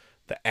the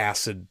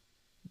acid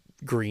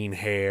green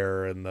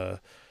hair and the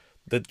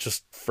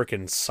just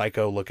freaking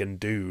psycho looking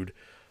dude.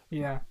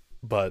 Yeah.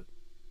 But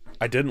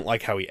I didn't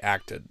like how he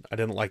acted. I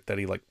didn't like that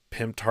he like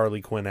pimped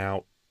Harley Quinn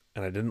out,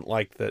 and I didn't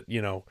like that,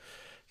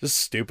 just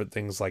stupid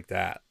things like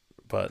that.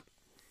 But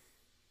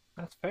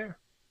that's fair.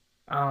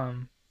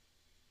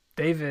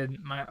 David,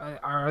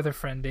 our other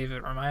friend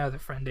David, or my other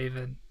friend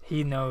David,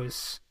 he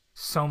knows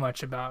so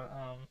much about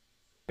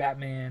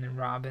Batman and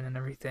Robin and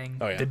everything.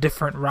 Oh, yeah. The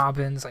different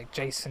Robins, like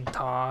Jason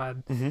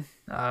Todd,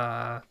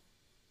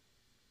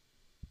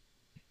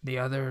 the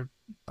other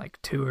like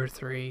 2 or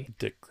 3.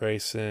 Dick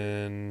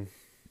Grayson.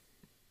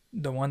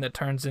 The one that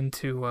turns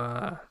into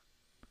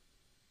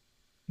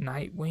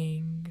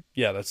Nightwing.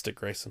 Yeah, that's Dick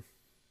Grayson.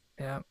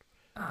 Yep.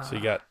 So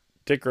you got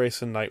Dick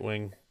Grayson,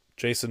 Nightwing.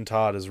 Jason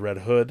Todd is Red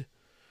Hood.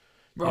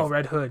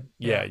 Red Hood.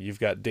 Yeah, you've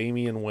got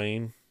Damian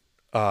Wayne,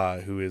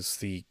 who is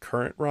the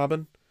current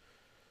Robin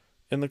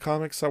in the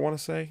comics, I want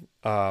to say.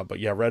 But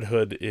yeah, Red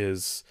Hood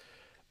is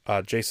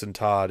Jason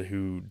Todd,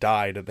 who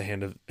died at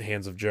the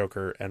hands of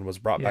Joker and was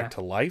brought back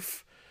to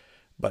life,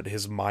 but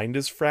his mind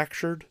is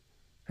fractured.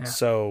 Yeah.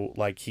 So,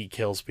 like, he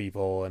kills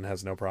people and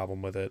has no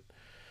problem with it.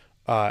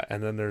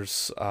 And then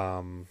there's,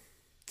 oh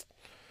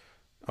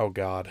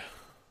God.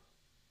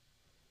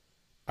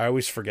 I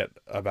always forget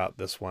about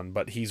this one,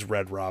 but he's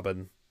Red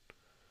Robin.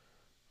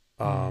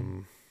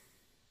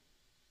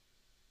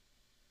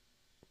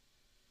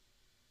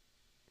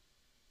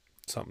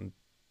 Something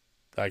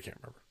I can't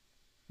remember.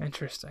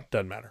 Interesting.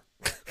 Doesn't matter.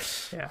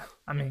 Yeah,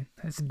 I mean,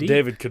 it's deep.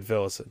 David could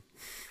fill us in.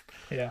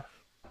 Yeah,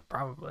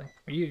 probably.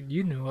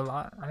 You knew a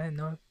lot. I didn't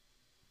know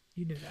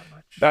you knew that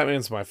much.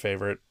 Batman's my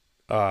favorite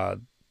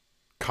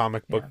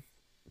comic book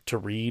to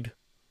read,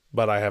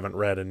 but I haven't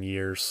read in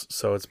years,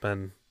 so it's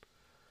been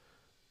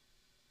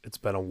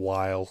a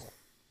while.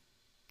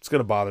 It's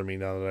gonna bother me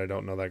now that I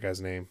don't know that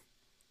guy's name.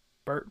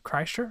 Bert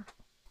Kreischer?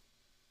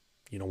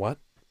 You know what?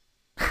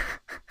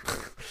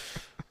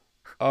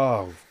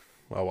 Oh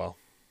well.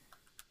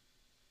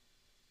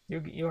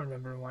 You'll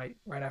remember right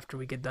after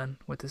we get done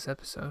with this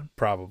episode.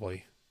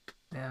 Probably.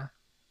 Yeah.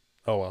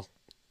 Oh well.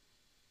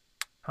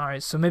 All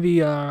right, so maybe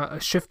a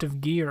shift of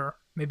gear,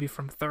 maybe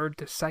from third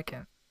to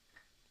second.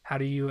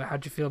 How'd you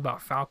feel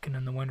about Falcon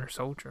and the Winter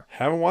Soldier?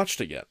 Haven't watched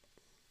it yet.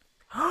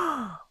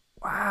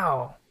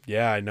 Wow.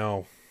 Yeah, I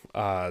know.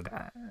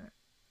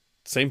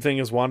 Same thing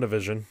as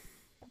WandaVision.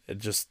 It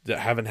just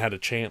haven't had a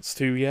chance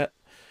to yet.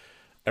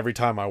 Every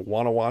time I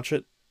want to watch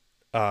it,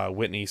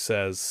 Whitney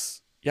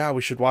says, "Yeah,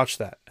 we should watch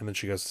that," and then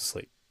she goes to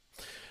sleep.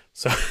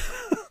 So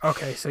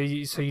okay, so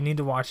you need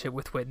to watch it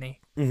with Whitney.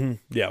 Mm-hmm.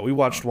 Yeah, we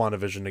watched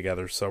WandaVision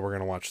together, so we're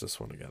gonna watch this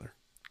one together.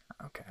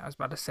 Okay, I was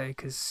about to say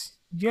because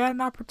you had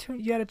an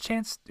opportunity, you had a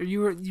chance, or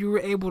you were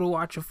able to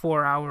watch a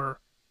 4-hour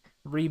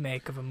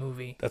remake of a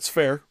movie. That's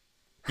fair.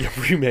 Yeah,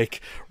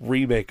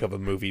 remake of a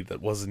movie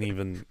that wasn't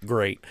even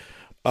great.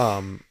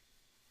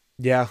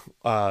 Yeah,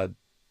 I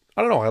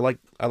don't know. I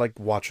like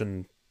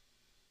watching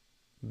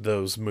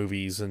those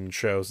movies and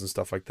shows and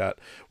stuff like that.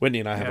 Whitney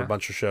and I have a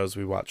bunch of shows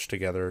we watch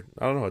together.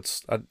 I don't know.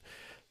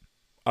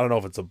 I don't know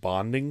if it's a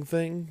bonding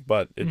thing,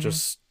 but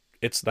it's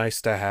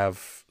nice to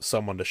have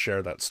someone to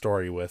share that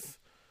story with.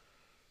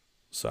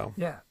 So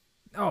yeah.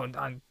 Oh,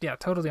 yeah,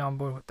 totally on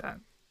board with that.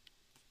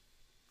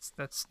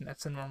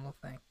 That's a normal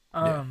thing.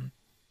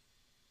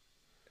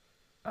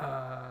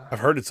 I've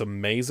heard it's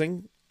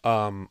amazing.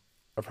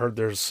 I've heard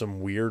there's some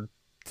weird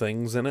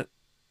things in it,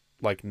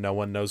 like no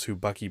one knows who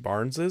Bucky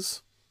Barnes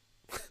is.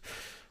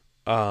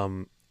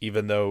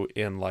 Even though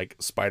in like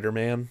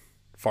Spider-Man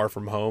Far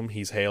From Home,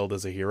 he's hailed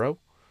as a hero.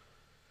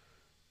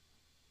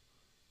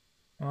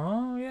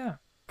 Oh yeah,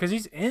 because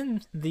he's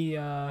in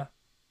the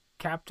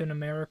Captain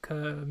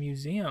America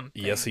museum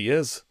thing. Yes, he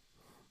is.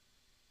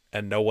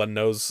 And no one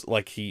knows.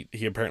 Like he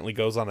apparently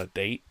goes on a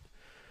date,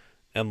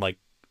 and like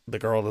the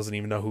girl doesn't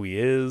even know who he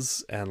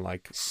is, and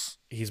like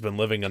he's been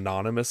living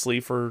anonymously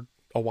for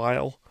a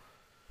while.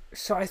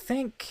 So I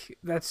think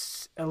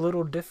that's a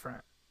little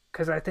different,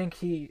 because I think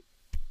he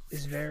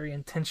is very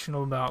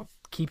intentional about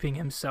keeping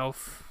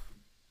himself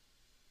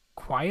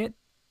quiet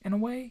in a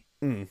way.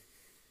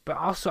 But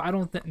also, I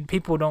don't think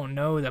people don't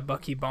know that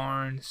Bucky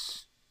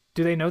Barnes.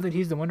 Do they know that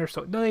he's the Winter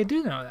Soldier? No, they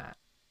do know that,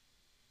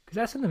 because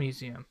that's in the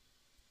museum.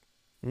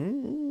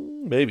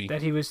 Maybe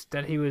that he was.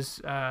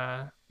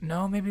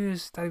 No, maybe it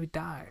was that he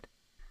died.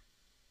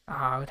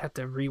 I would have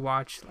to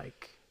rewatch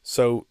like.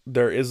 So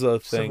there is a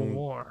thing Civil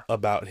War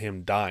about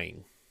him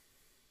dying.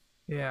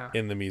 Yeah.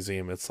 In the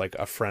museum, it's like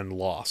a friend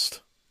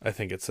lost. I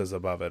think it says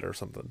above it or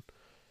something.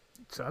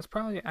 So that's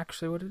probably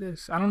actually what it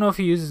is. I don't know if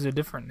he uses a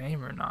different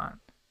name or not.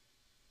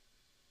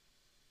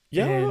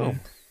 Yeah.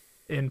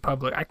 In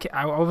public,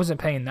 I wasn't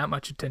paying that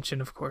much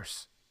attention. Of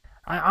course,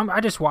 I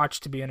just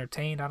watch to be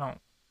entertained. I don't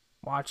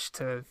watch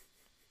to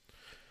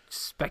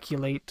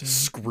speculate, to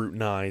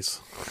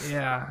scrutinize.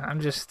 Yeah, I'm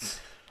just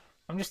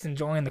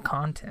enjoying the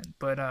content.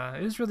 But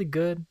it was really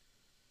good.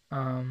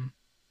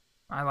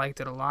 I liked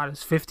it a lot.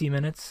 It's 50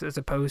 minutes as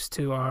opposed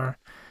to our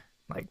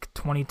like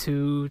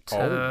 22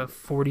 to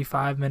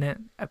 45 minute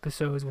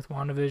episodes with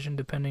WandaVision,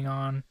 depending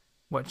on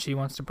what she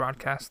wants to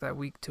broadcast that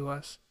week to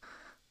us.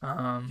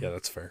 Yeah,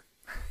 that's fair.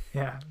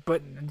 Yeah,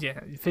 but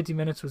yeah, 50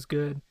 minutes was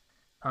good.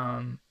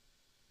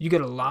 You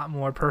get a lot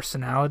more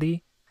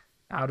personality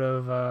out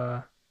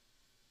of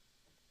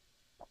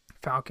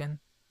Falcon.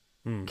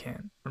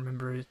 Can't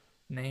remember his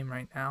name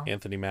right now.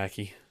 Anthony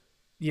Mackie.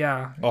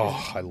 Yeah.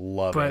 Oh, I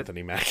love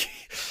Anthony Mackie.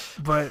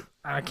 But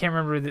I can't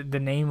remember the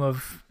name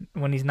of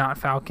when he's not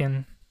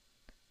Falcon.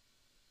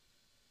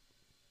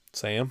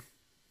 Sam?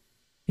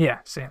 Yeah,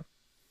 Sam.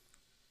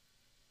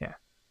 Yeah.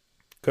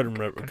 Couldn't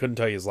remember, couldn't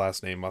tell you his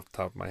last name off the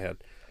top of my head.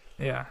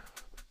 Yeah.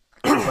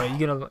 But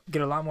you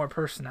get a lot more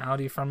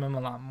personality from him, a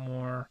lot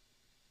more,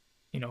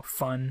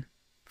 fun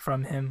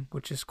from him,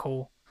 which is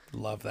cool.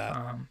 Love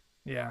that.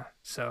 Yeah.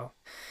 So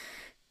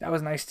that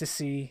was nice to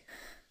see.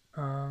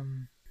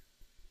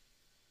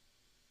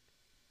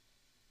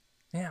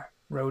 Yeah,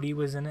 Rhodey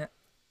was in it.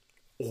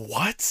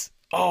 What?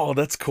 Oh,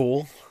 that's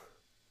cool.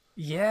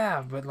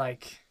 Yeah, but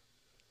like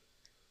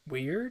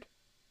weird.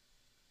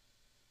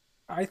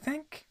 I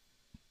think.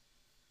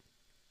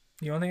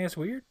 You don't think it's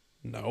weird?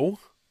 No,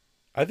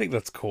 I think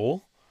that's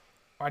cool.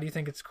 Why do you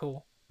think it's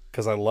cool?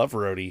 Because I love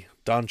Rhodey.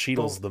 Don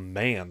Cheadle's But the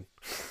man.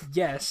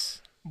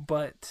 yes,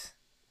 but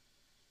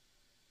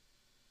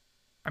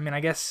I mean,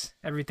 I guess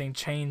everything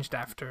changed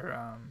after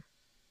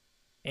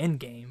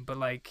Endgame, but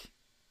like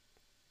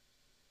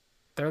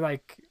they're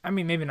like, I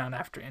mean, maybe not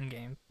after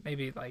Endgame.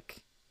 Maybe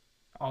like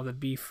all the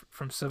beef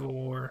from Civil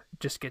War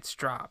just gets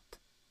dropped.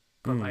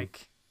 But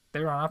like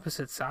they were on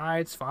opposite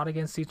sides, fought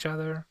against each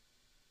other,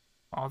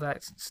 all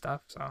that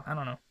stuff. So I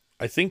don't know.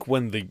 I think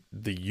when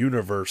the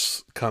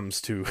universe comes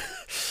to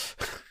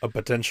a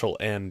potential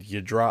end,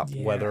 you drop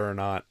Yeah. whether or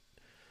not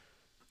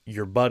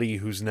your buddy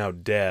who's now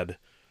dead,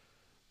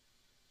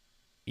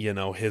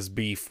 his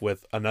beef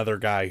with another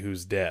guy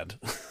who's dead.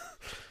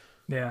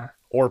 Yeah.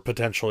 Or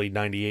potentially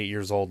 98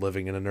 years old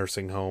living in a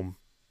nursing home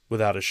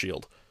without a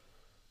shield.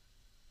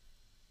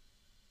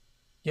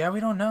 Yeah, we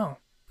don't know.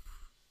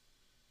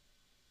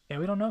 Yeah,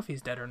 we don't know if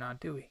he's dead or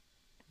not, do we?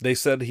 They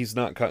said he's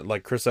not,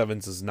 like Chris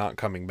Evans is not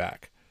coming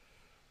back.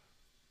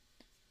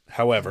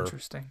 However,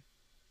 Interesting.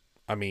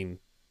 I mean,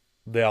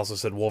 they also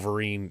said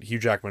Hugh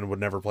Jackman would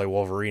never play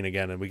Wolverine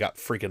again, and we got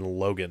freaking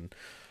Logan.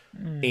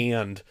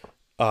 And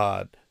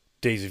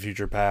Days of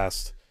Future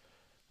Past,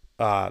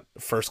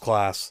 First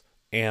Class,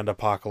 and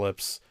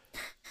Apocalypse.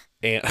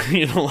 And,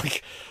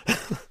 like...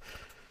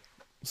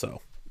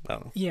 So, I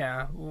don't know.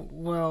 Yeah,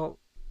 well,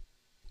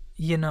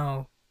 he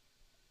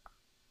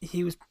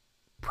was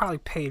probably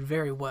paid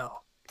very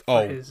well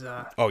for his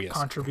yes.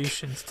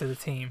 contributions to the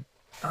team.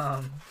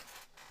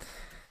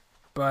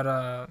 But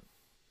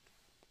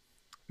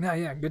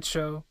yeah, good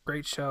show,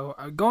 great show.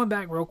 Going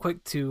back real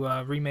quick to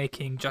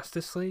remaking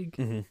Justice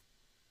League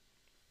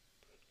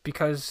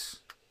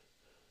because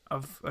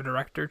of a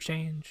director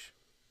change.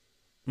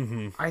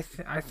 I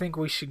think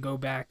we should go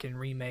back and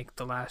remake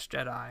The Last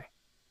Jedi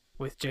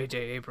with J.J.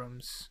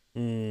 Abrams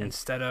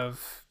instead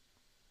of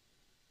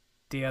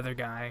the other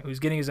guy who's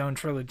getting his own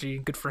trilogy.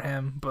 Good for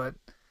him, but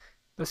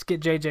let's get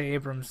J.J.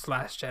 Abrams'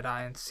 Last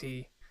Jedi and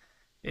see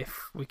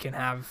if we can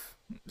have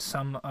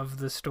some of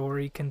the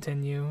story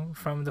continue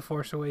from The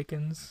Force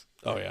Awakens.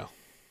 Oh, yeah.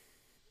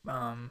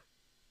 I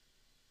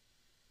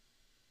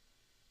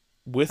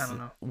don't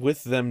know.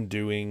 With them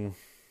doing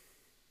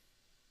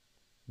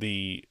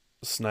the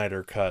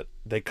Snyder cut,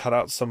 they cut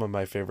out some of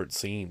my favorite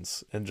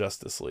scenes in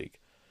Justice League.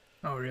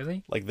 Oh,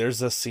 really? Like,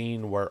 there's a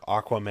scene where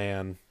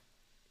Aquaman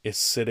is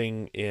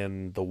sitting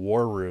in the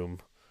war room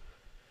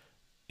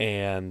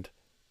and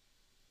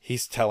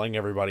he's telling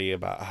everybody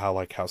about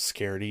how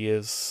scared he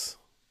is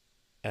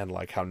and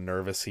like how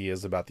nervous he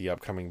is about the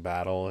upcoming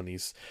battle, and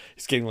he's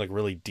getting like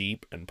really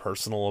deep and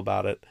personal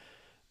about it,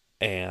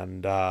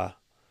 and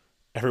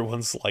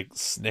everyone's like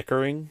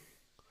snickering,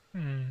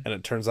 and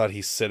it turns out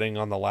he's sitting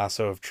on the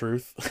lasso of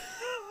truth.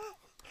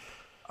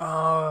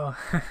 Oh.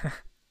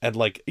 And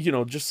like,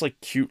 just like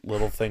cute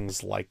little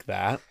things like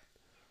that.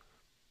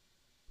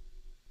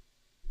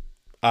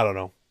 I don't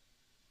know.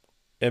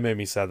 It made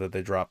me sad that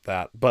they dropped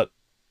that, but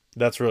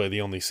that's really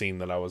the only scene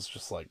that I was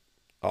just like,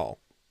 oh,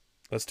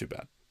 that's too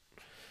bad.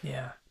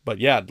 Yeah. But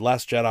yeah,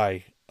 Last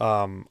Jedi,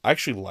 I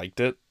actually liked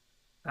it.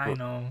 I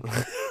know.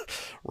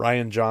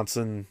 Rian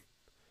Johnson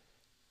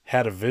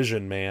had a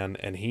vision, man,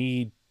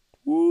 and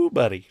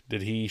buddy,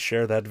 did he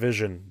share that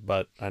vision?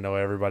 But I know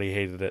everybody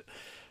hated it.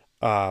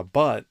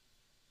 But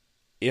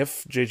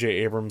if J.J.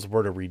 Abrams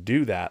were to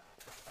redo that,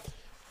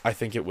 I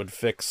think it would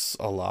fix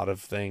a lot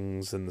of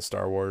things in the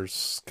Star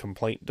Wars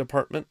complaint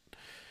department,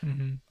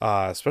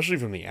 especially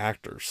from the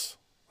actors.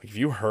 Like, have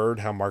you heard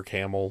how Mark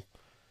Hamill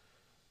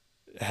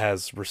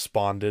has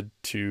responded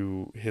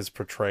to his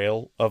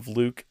portrayal of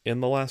Luke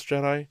in The Last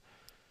Jedi?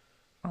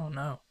 Oh,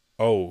 no.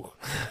 Oh.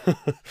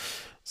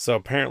 So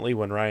apparently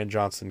when Rian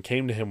Johnson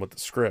came to him with the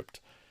script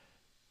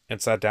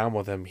and sat down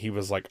with him, he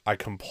was like, I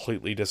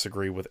completely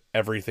disagree with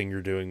everything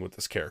you're doing with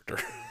this character.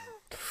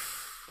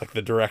 Like,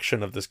 the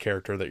direction of this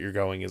character that you're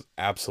going is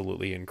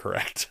absolutely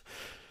incorrect.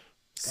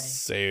 Dang.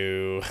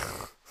 So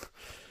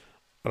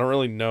I don't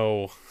really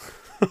know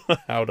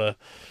how to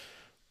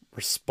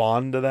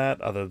respond to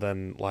that other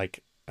than,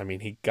 like, I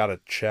mean, he got a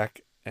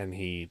check and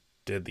he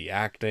did the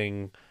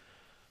acting,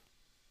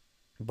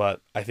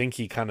 but I think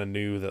he kind of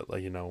knew that,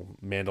 like,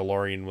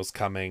 Mandalorian was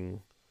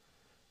coming,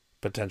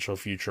 potential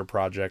future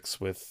projects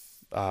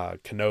with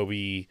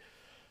Kenobi,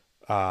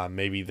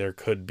 maybe there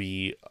could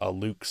be a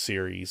Luke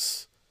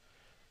series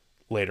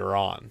later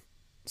on.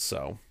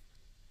 So,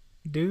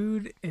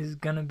 dude is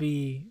gonna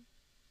be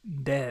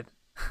dead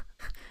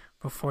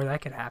before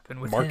that could happen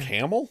with Mark him.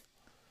 Hamill?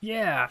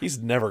 Yeah. He's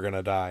never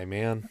gonna die,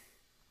 man.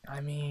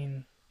 I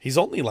mean, He's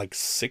only like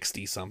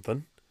 60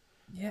 something.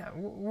 yeah,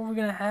 we're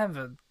gonna have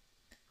a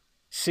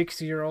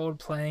 60-year-old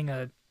playing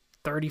a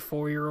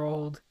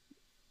 34-year-old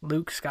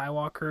Luke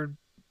Skywalker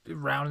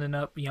rounding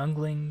up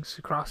younglings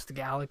across the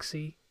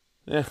galaxy.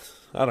 Yeah,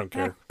 I don't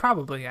care.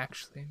 Probably,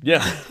 actually. Yeah.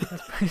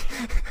 That's pretty...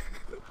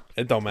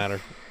 It don't matter.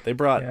 They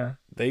brought yeah.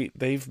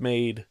 they've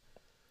made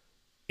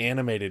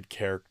animated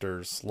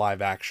characters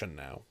live action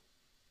now,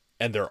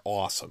 and they're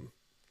awesome.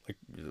 Like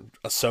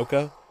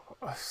Ahsoka,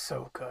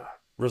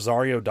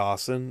 Rosario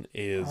Dawson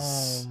is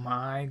oh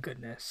my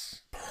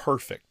goodness,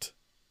 perfect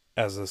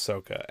as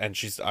Ahsoka, and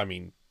she's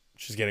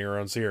getting her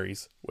own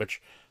series,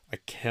 which I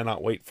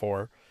cannot wait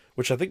for,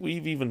 which I think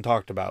we've even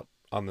talked about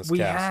on this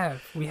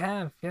cast. We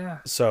have, yeah.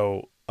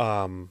 So,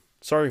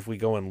 sorry if we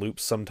go in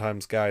loops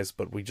sometimes, guys,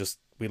 but we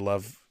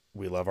love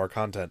our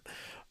content.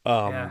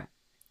 Yeah.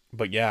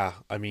 But yeah,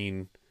 I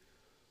mean,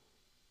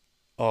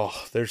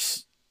 oh,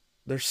 there's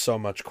so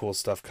much cool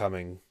stuff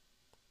coming.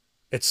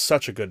 It's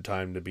such a good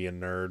time to be a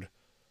nerd.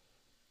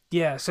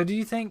 Yeah, so do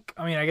you think,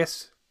 I mean, I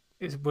guess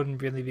it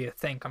wouldn't really be a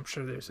think. I'm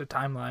sure there's a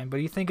timeline, but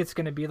do you think it's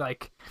going to be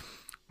like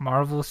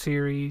Marvel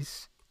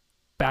series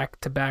back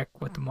to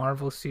back with the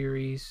Marvel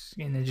series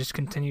and it just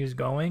continues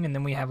going, and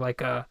then we have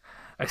like a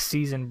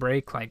season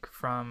break, like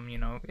from,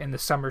 in the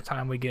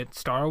summertime we get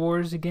Star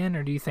Wars again,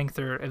 or do you think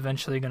they're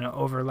eventually going to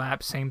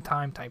overlap same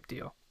time type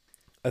deal?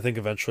 I think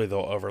eventually they'll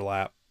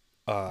overlap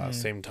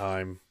same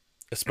time,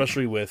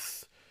 especially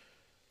with,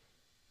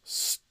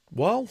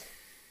 well,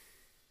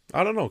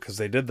 I don't know, because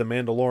they did The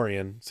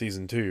Mandalorian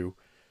season 2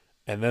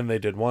 and then they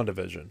did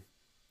WandaVision.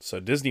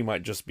 So Disney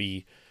might just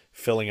be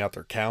filling out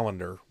their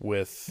calendar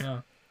with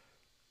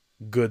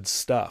good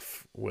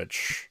stuff,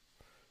 which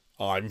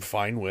I'm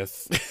fine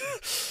with.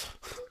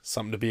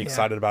 Something to be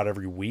excited about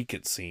every week,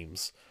 it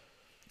seems.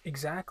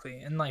 Exactly.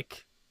 And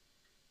like,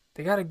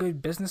 they got a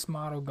good business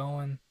model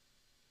going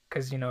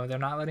because, they're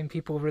not letting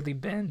people really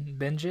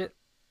binge it,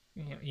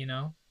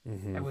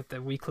 with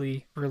the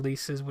weekly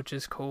releases, which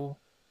is cool.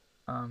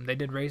 They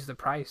did raise the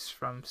price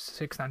from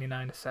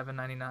 $6.99 to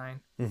 $7.99.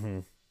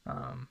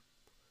 Mm-hmm.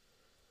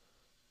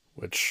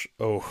 Which,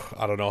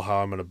 I don't know how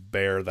I'm going to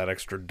bear that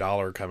extra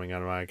 $1 coming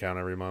out of my account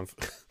every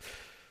month.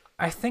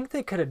 I think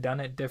they could have done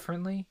it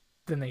differently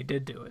than they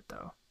did do it,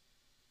 though.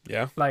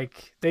 Yeah?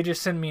 Like, they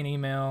just sent me an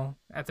email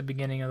at the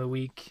beginning of the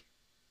week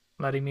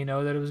letting me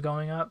know that it was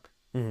going up.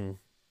 Mm-hmm.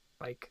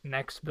 Like,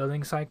 next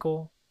billing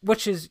cycle,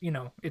 which is,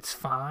 it's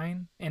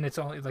fine. And it's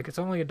only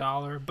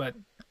 $1, but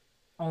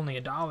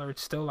only $1.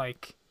 It's still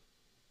like,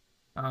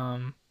 I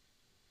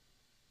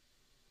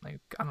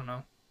don't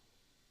know.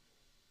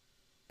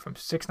 From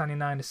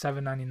 $6.99 to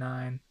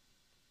 $7.99,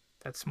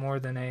 that's more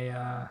than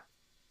it's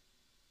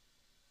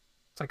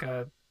like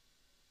I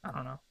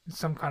don't know,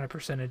 some kind of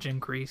percentage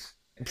increase.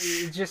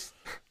 It just,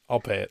 I'll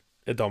pay it.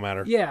 It don't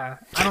matter. Yeah,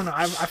 I don't know.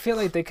 I feel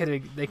like they could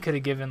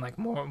have given like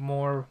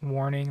more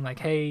warning, like,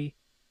 hey,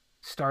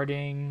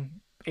 starting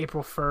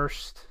April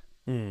 1st,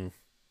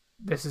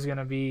 this is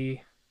gonna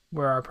be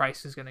where our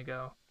price is gonna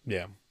go.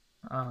 Yeah.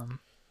 I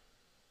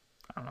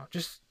don't know,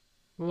 just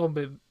a little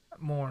bit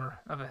more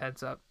of a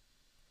heads up.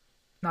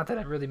 Not that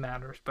it really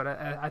matters, but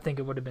I think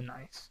it would have been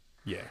nice.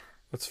 Yeah,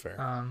 that's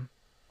fair.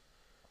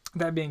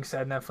 That being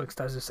said, Netflix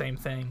does the same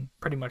thing,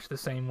 pretty much the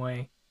same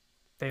way.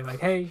 They like,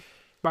 hey,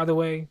 by the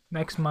way,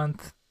 next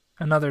month,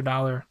 another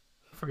 $1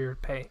 for your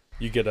pay.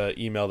 You get an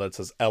email that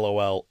says,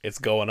 LOL, it's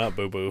going up,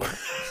 boo-boo.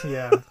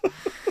 Yeah.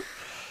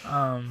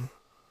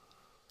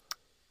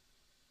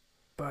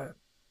 But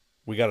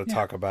we got to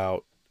talk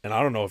about, and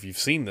I don't know if you've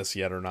seen this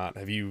yet or not.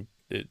 Have you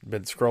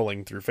been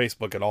scrolling through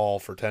Facebook at all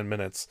for 10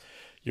 minutes?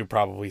 You'll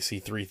probably see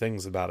 3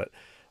 things about it.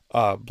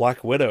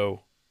 Black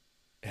Widow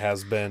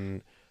has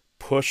been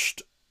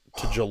pushed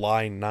to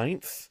July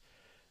 9th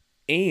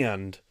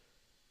and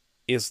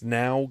is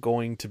now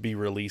going to be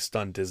released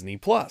on Disney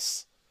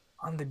Plus.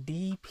 On the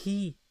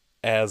DP.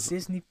 As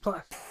Disney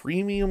Plus.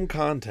 Premium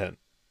content.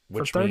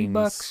 Which for $30.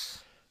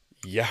 Means,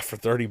 yeah, for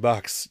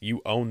 $30,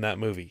 you own that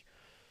movie.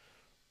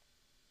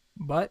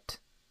 But,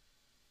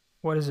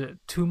 what is it,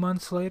 2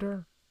 months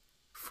later?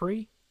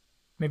 Free?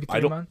 Maybe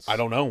 3 months? I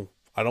don't know.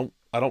 I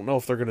don't know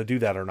if they're going to do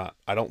that or not.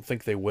 I don't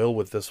think they will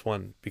with this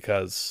one,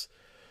 because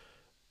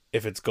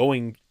if it's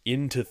going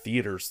into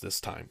theaters this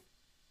time.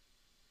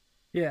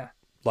 Yeah.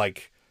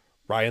 Like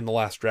Raya and the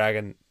Last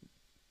Dragon,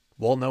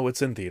 well, no,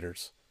 it's in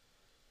theaters.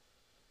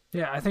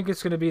 Yeah, I think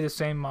it's going to be the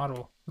same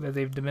model that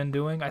they've been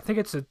doing. I think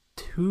it's a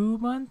 2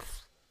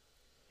 month.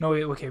 No,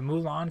 wait, okay,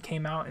 Mulan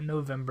came out in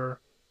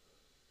November.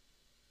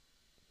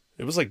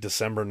 It was like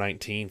December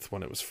 19th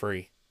when it was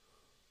free.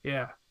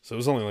 Yeah. So it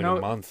was only like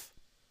a month.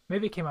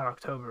 Maybe it came out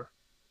October.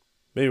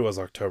 Maybe it was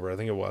October. I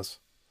think it was.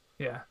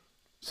 Yeah.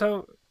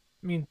 So,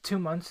 I mean, 2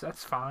 months,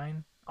 that's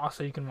fine.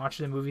 Also, you can watch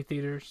it in movie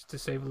theaters to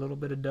save a little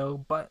bit of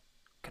dough, but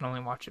you can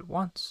only watch it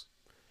once.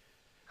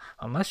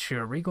 Unless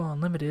you're Regal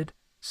Unlimited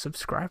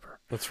subscriber.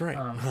 That's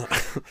right.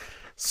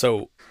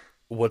 So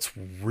what's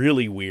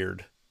really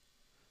weird,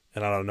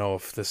 and I don't know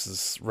if this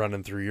is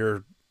running through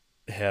your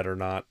head or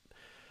not,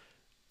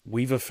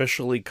 we've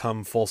officially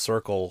come full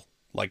circle,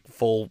 like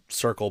full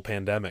circle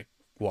pandemic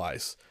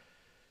wise.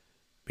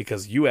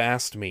 Because you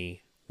asked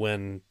me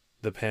when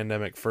the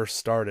pandemic first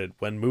started,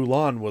 when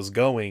Mulan was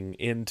going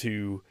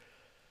into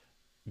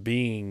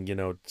being,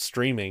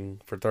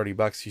 streaming for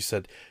 $30, you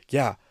said,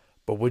 yeah,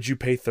 but would you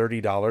pay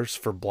 $30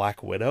 for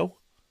Black Widow?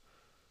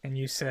 And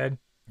you said,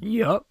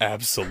 yup.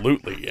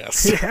 Absolutely,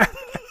 yes. Yeah.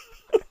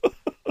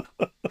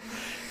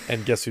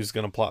 And guess who's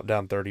going to plop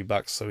down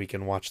 $30 so he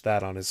can watch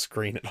that on his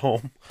screen at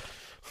home?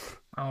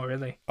 Oh,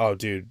 really? Oh,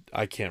 dude,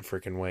 I can't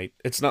freaking wait.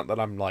 It's not that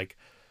I'm like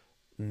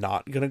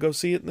not going to go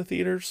see it in the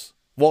theaters.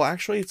 Well,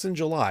 actually, it's in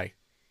July.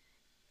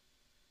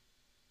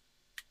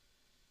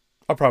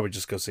 I'll probably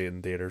just go see it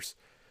in theaters.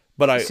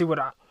 But See what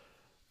I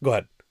go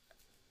ahead.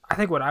 I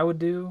think what I would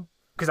do,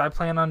 because I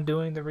plan on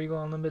doing the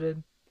Regal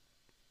Unlimited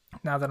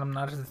now that I'm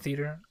not at the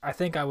theater, I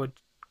think I would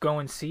go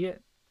and see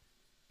it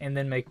and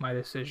then make my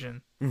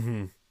decision.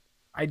 Mm-hmm.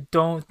 I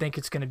don't think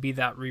it's going to be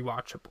that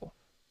rewatchable.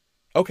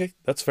 Okay,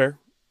 that's fair.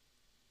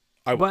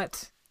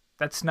 But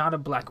that's not a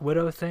Black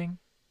Widow thing.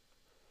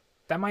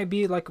 That might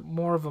be like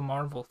more of a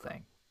Marvel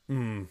thing.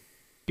 Mm.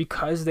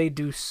 Because they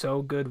do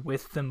so good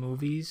with the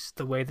movies,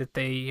 the way that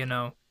they,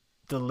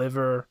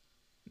 deliver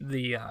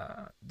the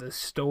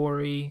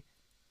story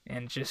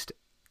and just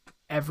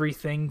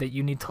everything that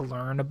you need to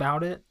learn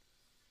about it.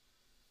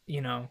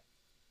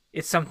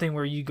 It's something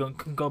where you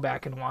can go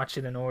back and watch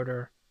it in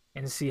order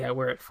and see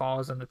where it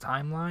falls in the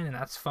timeline, and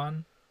that's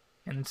fun.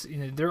 And it's,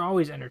 they're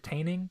always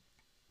entertaining,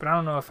 but I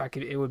don't know if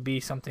it would be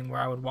something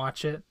where I would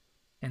watch it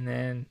and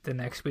then the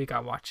next week I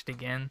watch it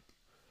again,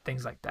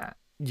 things like that.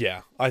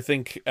 Yeah, I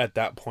think at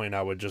that point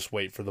I would just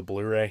wait for the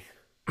Blu-ray.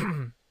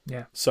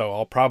 Yeah. So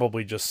I'll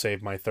probably just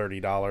save my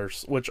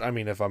 $30, which, I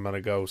mean, if I'm going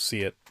to go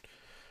see it,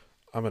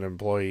 I'm an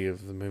employee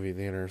of the movie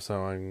theater,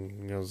 so I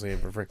can go see it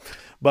for free.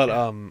 But,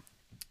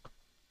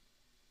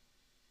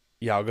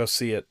 yeah, I'll go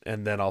see it,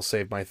 and then I'll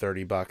save my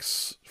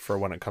 $30 for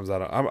when it comes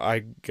out.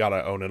 I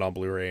gotta own it on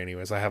Blu-ray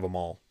anyways. I have them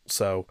all.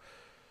 So,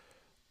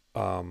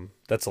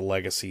 that's a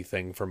legacy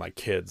thing for my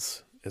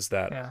kids, is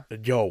that,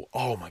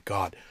 oh my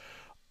God.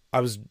 I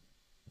was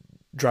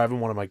driving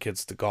one of my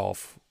kids to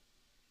golf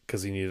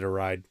because he needed a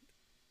ride,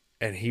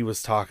 and he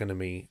was talking to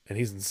me, and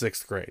he's in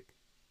 6th grade.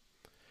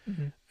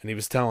 Mm-hmm. And he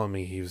was telling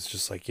me, he was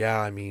just like, yeah,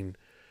 I mean,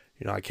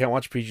 I can't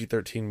watch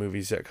PG-13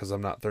 movies yet because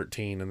I'm not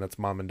 13, and that's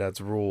mom and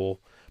dad's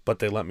rule, but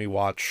they let me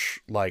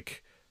watch,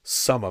 like,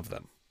 some of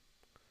them.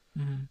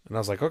 Mm-hmm. And I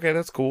was like, okay,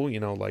 that's cool.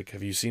 Like,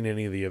 have you seen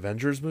any of the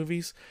Avengers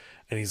movies?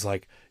 And he's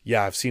like,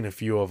 yeah, I've seen a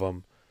few of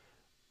them.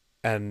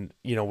 And,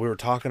 we were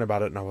talking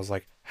about it, and I was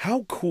like,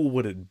 how cool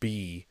would it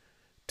be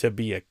to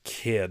be a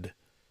kid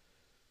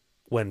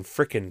when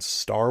frickin'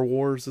 Star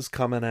Wars is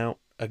coming out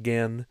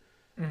again?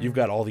 Mm-hmm. You've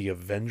got all the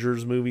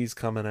Avengers movies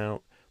coming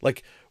out.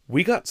 Like,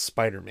 we got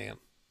Spider-Man.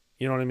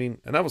 You know what I mean?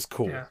 And that was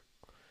cool. Yeah.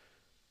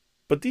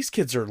 But these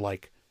kids are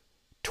like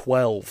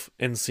 12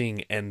 and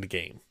seeing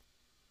Endgame.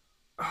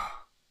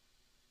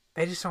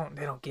 They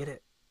don't get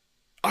it.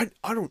 I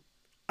don't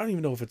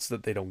even know if it's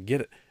that they don't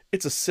get it.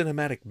 It's a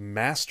cinematic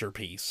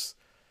masterpiece.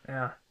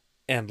 Yeah.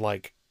 And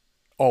like,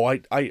 oh, I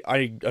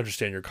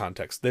understand your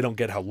context. They don't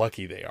get how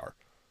lucky they are.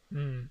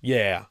 Mm.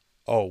 Yeah.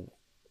 Oh,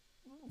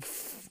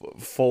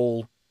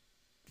 full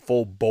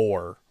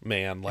bore,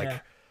 man.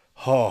 Like,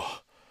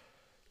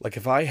 like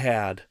if I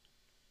had,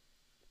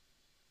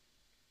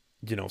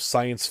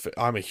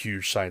 I'm a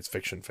huge science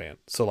fiction fan.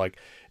 So like,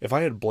 if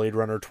I had Blade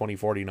Runner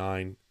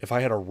 2049, if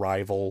I had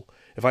Arrival,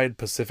 if I had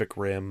Pacific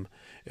Rim,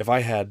 if I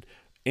had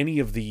any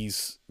of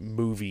these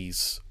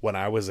movies when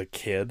I was a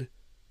kid,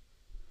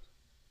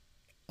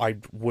 I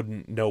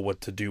wouldn't know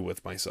what to do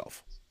with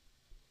myself.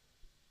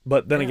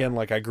 But then again,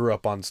 like, I grew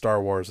up on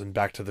Star Wars and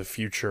Back to the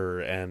Future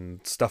and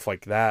stuff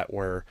like that,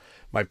 where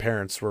my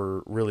parents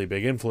were really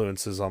big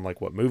influences on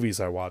like what movies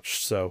I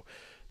watched. So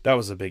that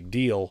was a big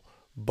deal.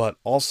 But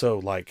also,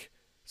 like,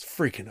 it's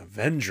freaking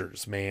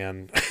Avengers,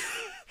 man.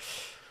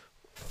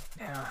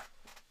 Yeah.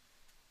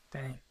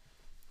 Dang.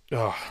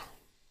 Ugh.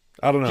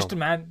 I don't know. Just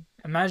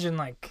imagine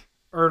like,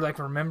 or like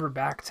remember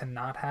back to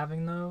not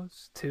having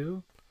those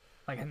too,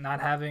 like not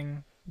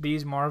having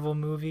these Marvel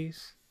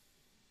movies.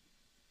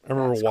 I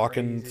remember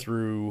walking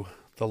through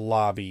the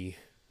lobby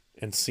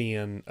and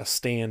seeing a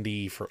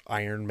standee for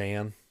Iron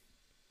Man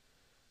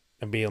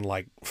and being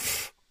like,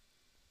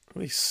 are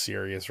we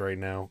serious right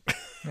now?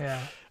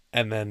 Yeah.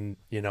 And then,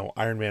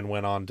 Iron Man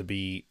went on to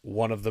be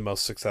one of the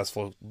most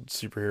successful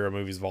superhero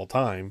movies of all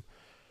time.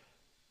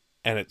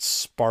 And it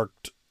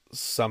sparked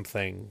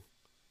something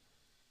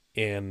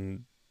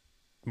in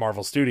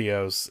Marvel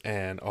Studios.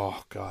 And,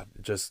 oh, God,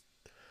 just...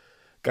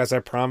 Guys, I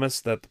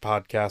promise that the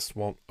podcast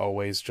won't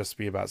always just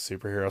be about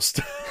superhero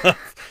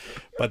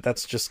stuff. But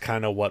that's just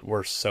kind of what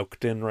we're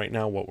soaked in right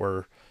now, what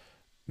we're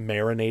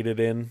marinated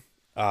in.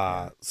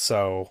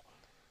 So,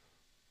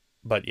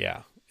 but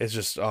yeah, it's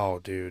just, oh,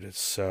 dude,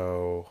 it's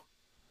so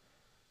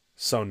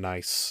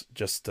nice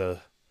just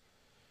to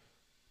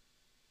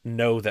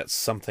know that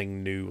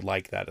something new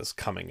like that is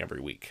coming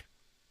every week.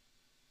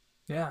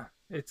 Yeah,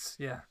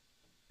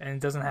 and it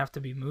doesn't have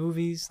to be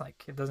movies.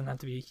 Like, it doesn't have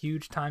to be a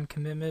huge time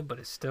commitment, but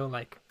it's still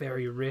like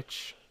very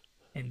rich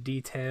in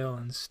detail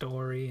and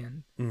story,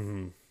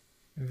 and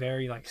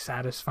very like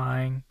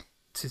satisfying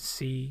to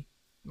see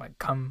like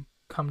come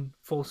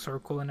full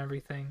circle and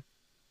everything.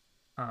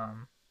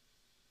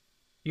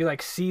 You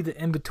like see the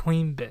in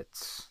between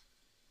bits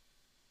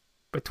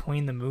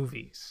between the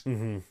movies.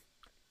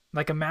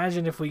 Like,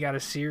 imagine if we got a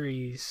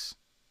series.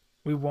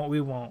 We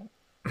won't.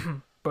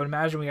 But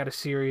imagine we got a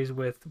series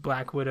with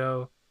Black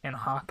Widow and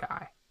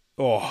Hawkeye.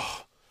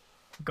 Oh,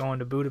 going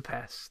to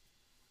Budapest.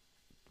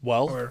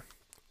 Well,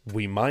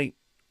 we might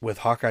with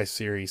Hawkeye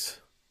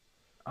series.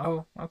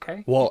 Oh,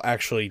 okay. Well,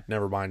 actually,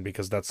 never mind,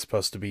 because that's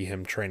supposed to be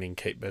him training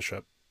Kate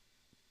Bishop.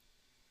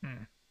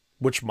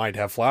 Which might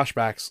have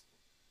flashbacks.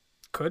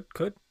 Could.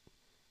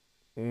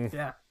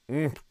 Yeah.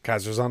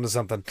 Kaiser's onto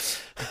something.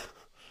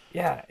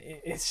 Yeah,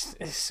 it's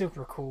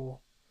super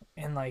cool.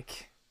 And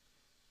like,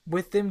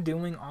 with them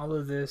doing all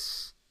of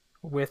this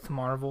with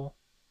Marvel,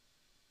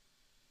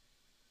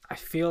 I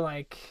feel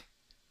like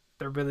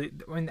they're really,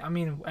 I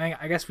mean,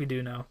 I guess we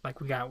do know,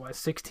 like, we got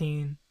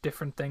 16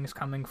 different things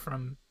coming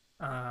from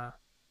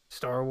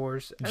Star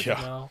Wars as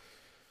well.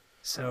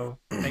 So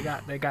they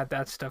got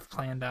that stuff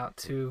planned out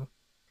too.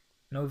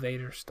 No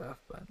Vader stuff,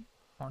 but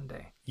one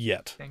day.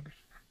 Yet.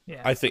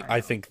 Yeah. I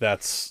think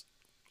that's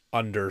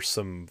under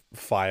some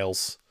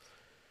files,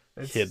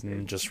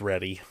 hidden, just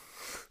ready.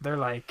 They're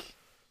like,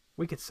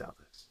 we could sell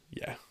this.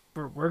 Yeah.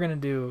 We're gonna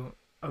do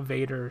a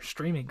Vader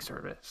streaming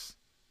service.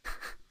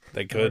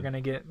 They could. We're gonna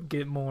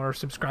get more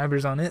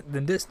subscribers on it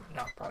than Disney.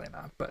 No, probably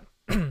not. But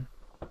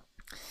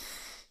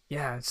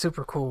yeah, it's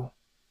super cool.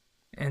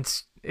 And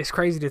it's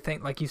crazy to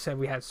think, like you said,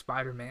 we had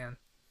Spider-Man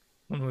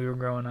when we were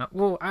growing up.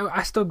 Well,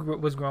 I still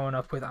was growing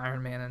up with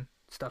Iron Man and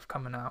stuff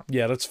coming out.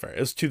 Yeah, that's fair. It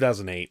was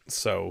 2008,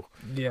 so...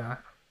 Yeah.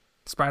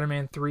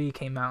 Spider-Man 3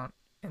 came out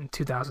in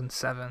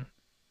 2007.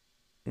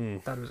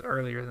 Thought it was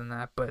earlier than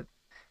that, but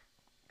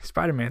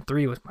Spider-Man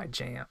 3 was my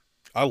jam.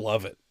 I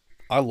love it.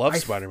 I love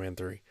Spider-Man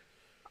 3.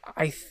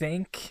 I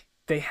think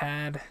they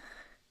had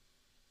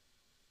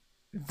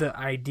the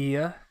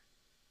idea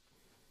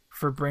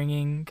for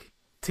bringing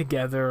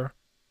together,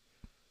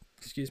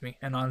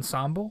 an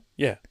ensemble.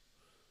 Yeah.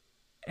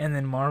 And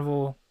then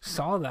Marvel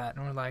saw that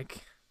and were like,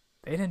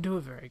 they didn't do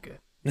it very good.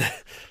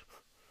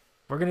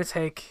 We're going to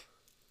take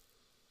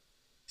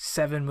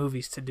 7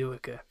 movies to do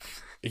it good.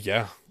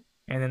 Yeah.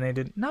 And then they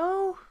did,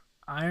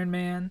 Iron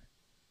Man,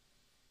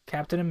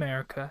 Captain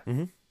America,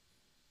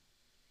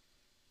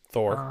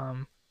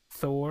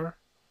 Thor.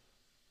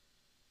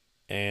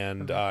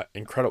 And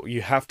Incredible.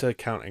 You have to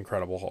count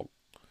Incredible Hulk.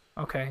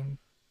 Okay.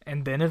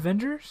 And then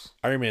Avengers?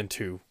 Iron Man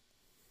 2.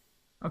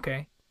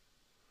 Okay.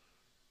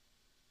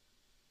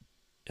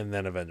 And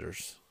then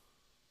Avengers.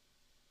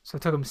 So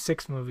it took them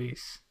 6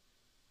 movies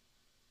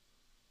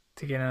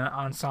to get an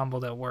ensemble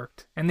that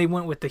worked. And they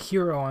went with the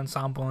hero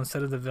ensemble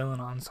instead of the villain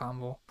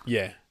ensemble.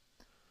 Yeah.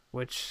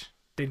 Which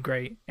did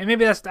great. And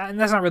maybe that's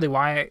not really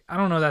why. I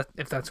don't know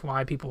if that's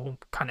why people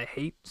kind of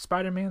hate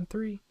Spider-Man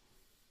 3.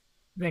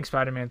 I think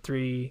Spider-Man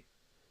 3,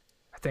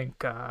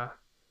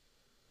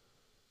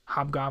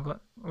 Hobgoblin.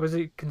 Was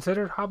it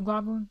considered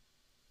Hobgoblin?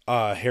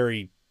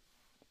 Harry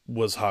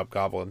was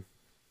Hobgoblin.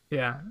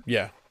 Yeah.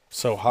 Yeah.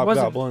 So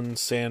Hobgoblin,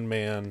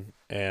 Sandman,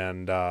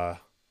 and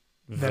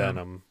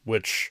Venom,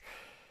 which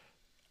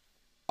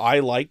I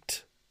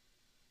liked.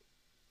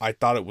 I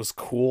thought it was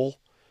cool.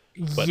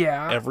 But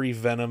every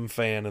Venom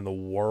fan in the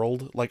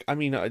world, like, I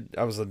mean, I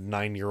was a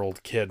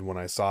 9-year-old kid when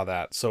I saw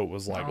that, so it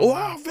was like,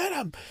 wow,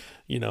 Venom!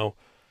 You know,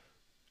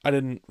 I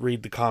didn't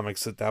read the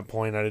comics at that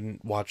point. I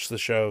didn't watch the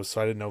show, so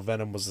I didn't know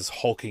Venom was this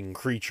hulking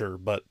creature,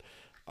 but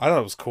I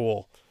thought it was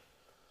cool.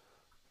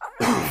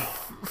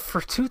 For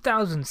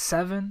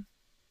 2007,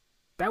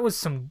 that was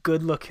some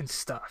good-looking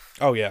stuff.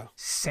 Oh, yeah.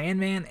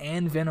 Sandman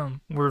and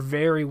Venom were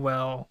very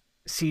well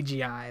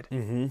CGI'd.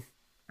 Mm-hmm.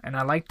 And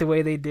I liked the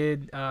way they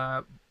did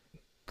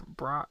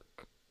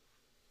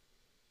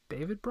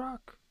David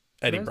Brock?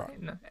 Eddie Brock.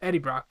 No, Eddie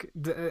Brock.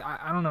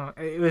 I don't know.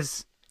 It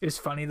was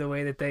funny the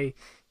way that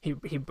he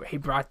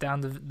brought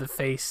down the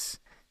face,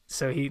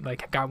 so he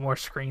like got more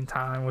screen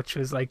time, which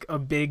was like a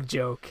big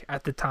joke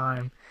at the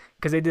time,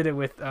 because they do it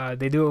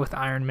with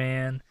Iron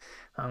Man,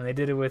 they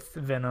did it with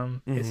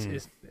Venom. Mm-hmm.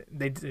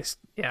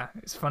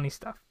 It's funny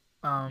stuff.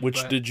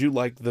 Did you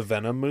like the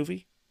Venom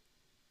movie?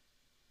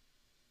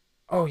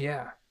 Oh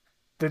yeah,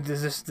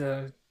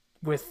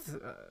 with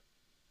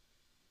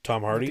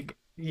Tom Hardy?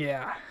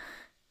 Yeah.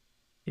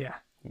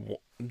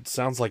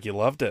 Sounds like you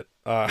loved it.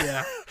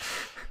 Yeah.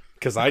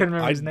 Because I couldn't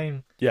remember his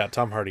name. Yeah,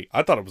 Tom Hardy.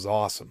 I thought it was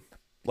awesome.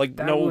 Like,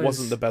 it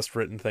wasn't the best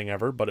written thing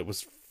ever, but it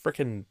was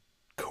freaking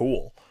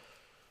cool.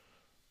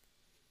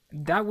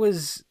 That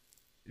was,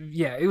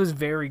 it was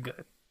very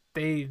good.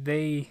 They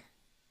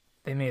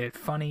made it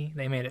funny.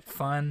 They made it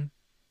fun.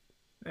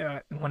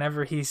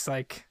 Whenever he's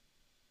like,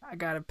 I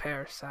got a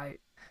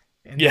parasite.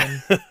 And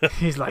then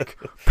he's like,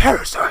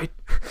 parasite!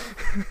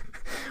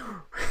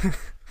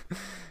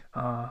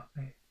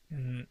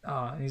 and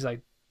he's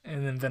like,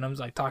 and then Venom's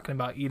like talking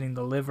about eating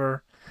the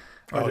liver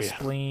or Oh the yeah.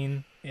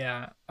 spleen.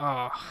 Yeah.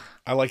 Oh,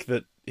 I like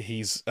that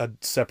he's a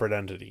separate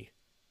entity.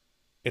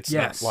 It's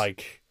not yes.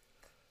 like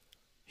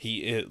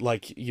he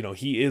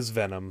is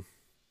Venom,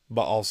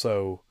 but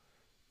also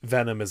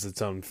Venom is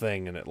its own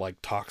thing and it like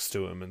talks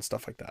to him and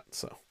stuff like that.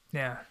 So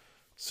Yeah.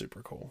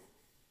 super cool.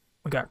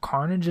 We got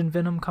Carnage and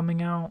Venom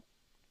coming out,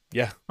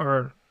 Yeah.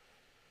 or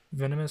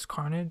Venomous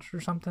Carnage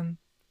or something.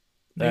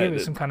 They That gave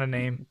it some kind of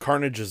name.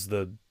 Carnage is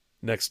the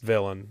next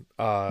villain.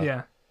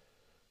 Yeah.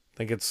 I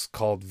think it's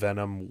called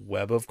Venom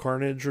Web of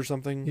Carnage or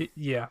something.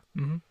 Yeah.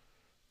 Mm-hmm.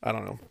 I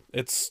don't know.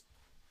 It's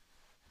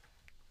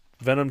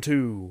Venom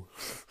 2.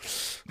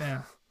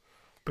 Yeah.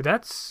 But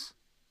that's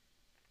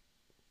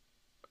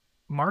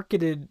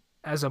marketed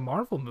as a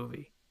Marvel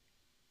movie.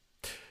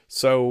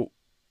 So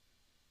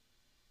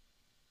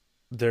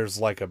there's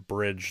like a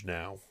bridge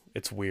now.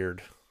 It's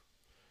weird.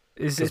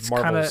 Because It's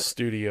Marvel kind of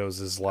Studios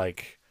is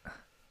like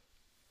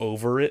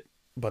over it,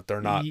 but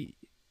they're not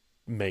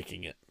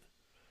making it.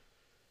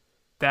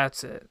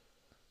 That's it.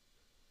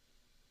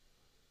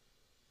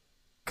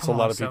 Come So a on,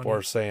 lot of people Sony.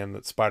 are saying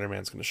that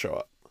Spider-Man's going to show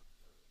up.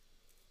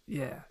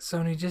 Yeah,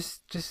 Sony,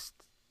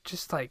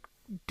 just like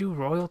do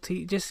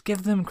royalty. Just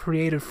give them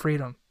creative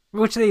freedom,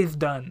 which they've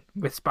done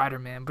with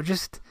Spider-Man. But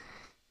just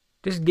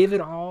give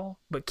it all,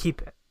 but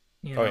keep it.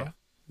 You know, Oh yeah,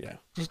 yeah,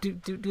 just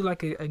do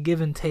like a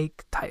give and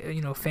take type,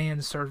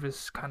 fan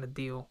service kind of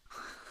deal.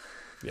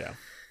 yeah.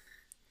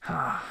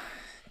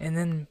 And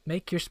then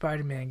make your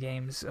Spider-Man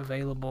games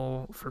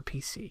available for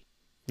PC.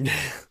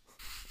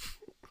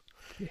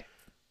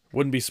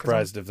 Wouldn't be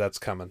surprised if that's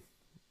coming.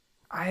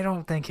 I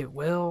don't think it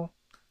will.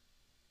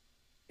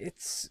 I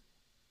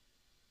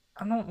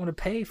don't want to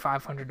pay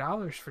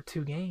 $500 for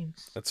 2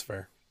 games. That's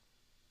fair.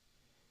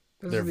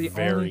 Those They're are the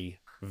very,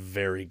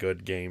 very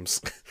good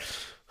games.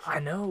 I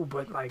know,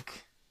 but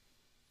like,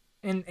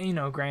 and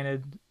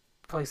granted,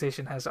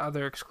 PlayStation has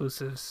other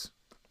exclusives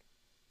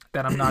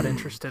that I'm not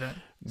interested in.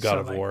 God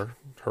of War,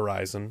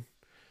 Horizon,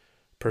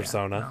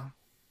 Persona.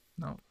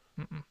 Yeah, no.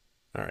 Mm-mm.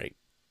 All right.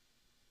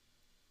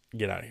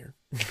 Get out of here.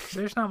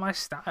 There's not my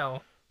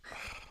style.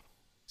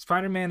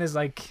 Spider-Man is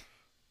like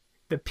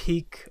the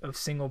peak of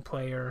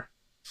single-player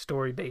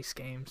story-based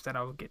games that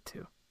I will get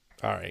to.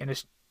 All right. And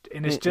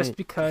it's just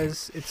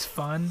because it's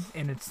fun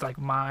and it's like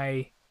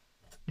my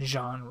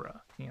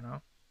genre, Yeah.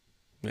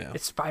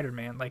 It's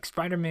Spider-Man. Like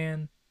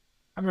Spider-Man,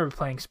 I remember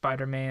playing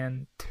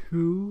Spider-Man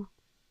 2,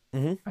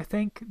 I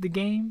think, the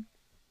game.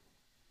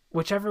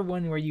 Whichever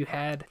one where you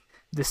had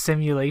the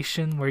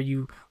simulation where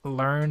you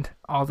learned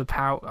all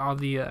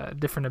the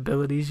different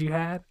abilities you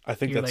had. I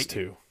think that's like,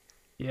 2.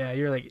 Yeah,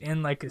 you're like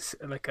in like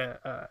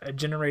a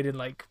generated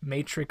like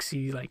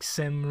matrixy like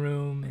sim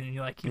room, and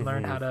you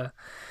learn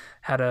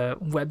how to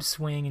web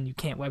swing, and you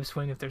can't web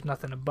swing if there's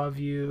nothing above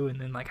you, and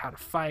then like how to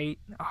fight.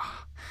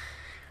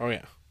 Oh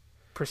yeah.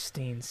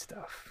 Pristine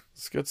stuff.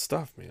 It's good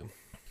stuff, man.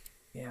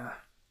 Yeah,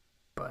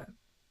 but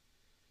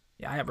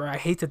yeah, I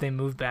hate that they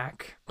moved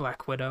back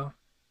Black Widow.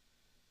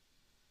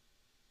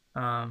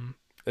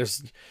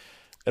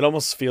 It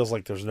almost feels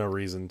like there's no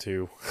reason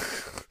to.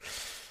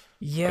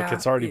 Yeah, like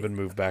it's already been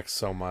moved back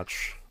so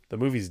much. The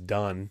movie's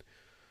done.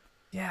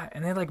 Yeah,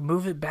 and they like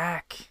move it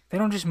back. They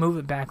don't just move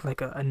it back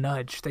like a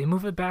nudge. They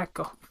move it back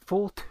a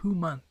full 2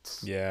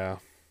 months. Yeah.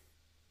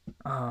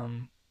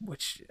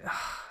 Which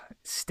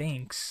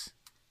stinks.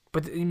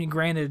 But I mean,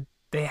 granted,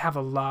 they have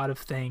a lot of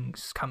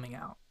things coming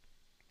out.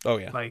 Oh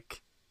yeah.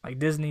 Like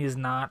Disney is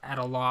not at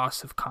a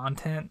loss of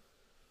content,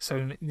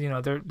 so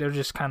they're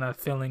just kind of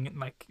filling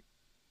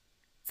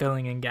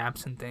in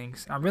gaps and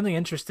things. I'm really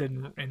interested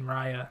in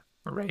Raya.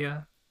 I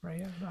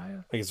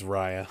think it's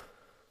Raya.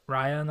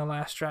 Raya and the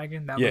Last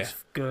Dragon. That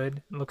looks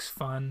good. It looks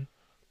fun.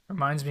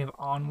 Reminds me of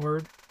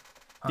Onward.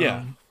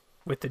 Yeah.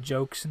 With the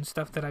jokes and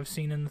stuff that I've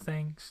seen in the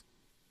things.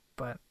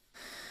 But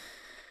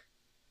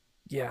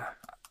yeah.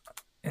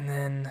 And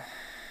then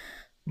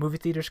movie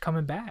theaters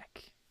coming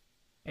back.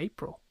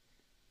 April.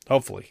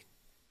 Hopefully.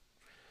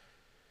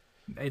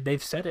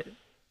 They've said it.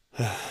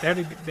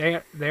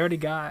 They already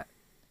got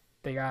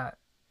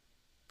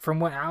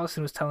from what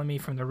Allison was telling me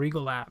from the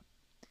Regal app,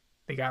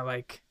 they got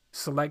like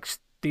select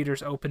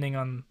theaters opening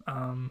on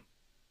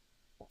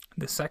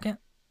the 2nd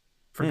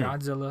for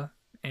Godzilla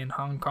and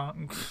Hong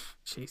Kong,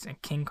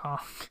 and King Kong.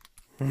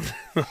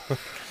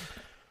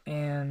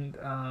 And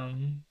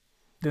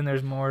then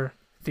there's more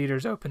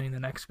theaters opening the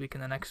next week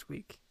and the next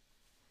week.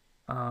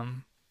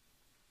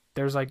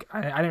 There's like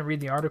I didn't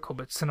read the article,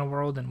 but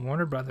Cineworld and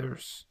Warner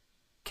Brothers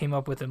came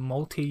up with a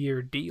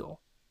multi-year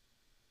deal.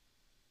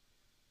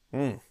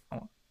 I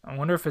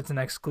wonder if it's an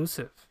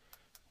exclusive.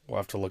 We'll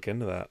have to look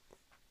into that.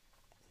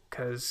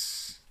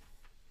 Because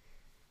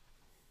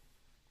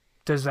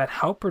does that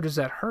help or does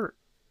that hurt?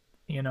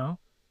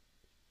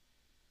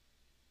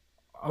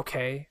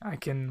 Okay, I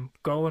can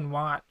go and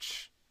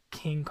watch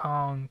King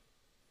Kong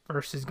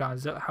versus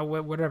Godzilla,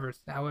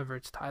 however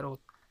it's titled,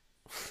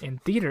 in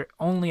theater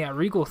only at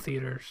Regal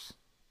theaters,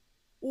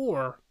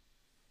 or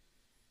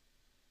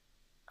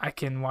I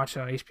can watch it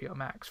on HBO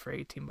Max for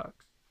 $18.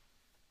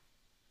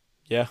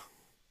 Yeah.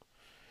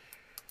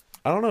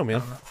 I don't know, I man.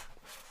 don't know.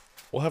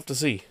 We'll have to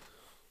see.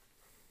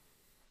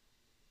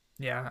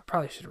 Yeah, I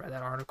probably should read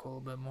that article a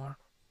little bit more.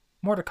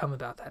 More to come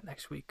about that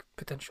next week,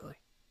 potentially.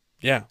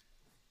 Yeah.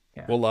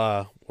 Yeah.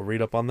 We'll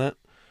read up on that.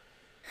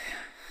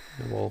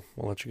 And we'll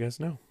let you guys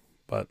know.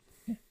 But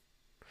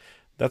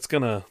that's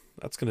gonna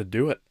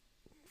do it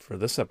for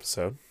this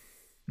episode.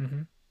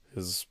 Mm-hmm.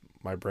 Because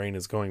my brain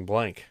is going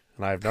blank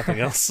and I have nothing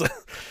else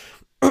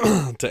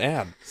to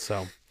add.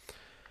 So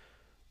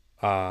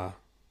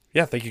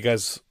yeah, thank you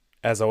guys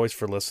as always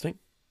for listening.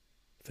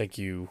 Thank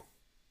you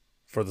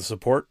for the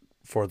support,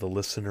 for the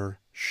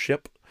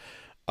listenership.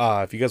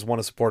 If you guys want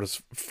to support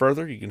us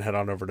further, you can head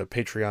on over to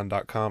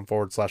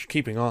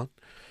patreon.com/keepingon.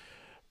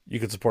 You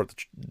can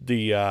support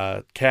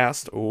the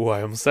cast. Oh,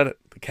 I almost said it.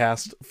 The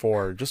cast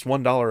for just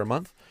 $1 a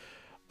month.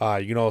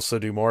 You can also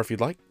do more if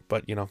you'd like,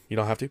 but you don't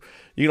have to.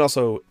 You can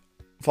also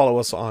follow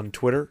us on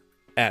Twitter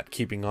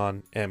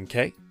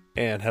 @keepingonmk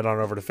and head on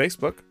over to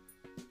Facebook.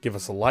 Give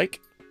us a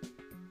like,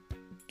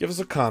 give us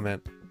a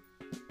comment,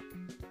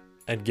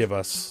 and give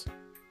us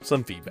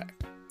some feedback.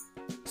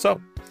 So,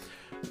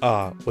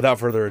 without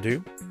further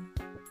ado,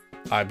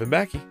 I've been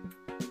Backy.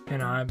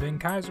 And I've been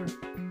Kaiser.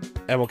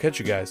 And we'll catch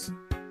you guys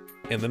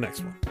in the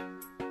next one.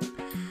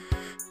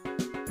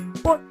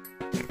 What?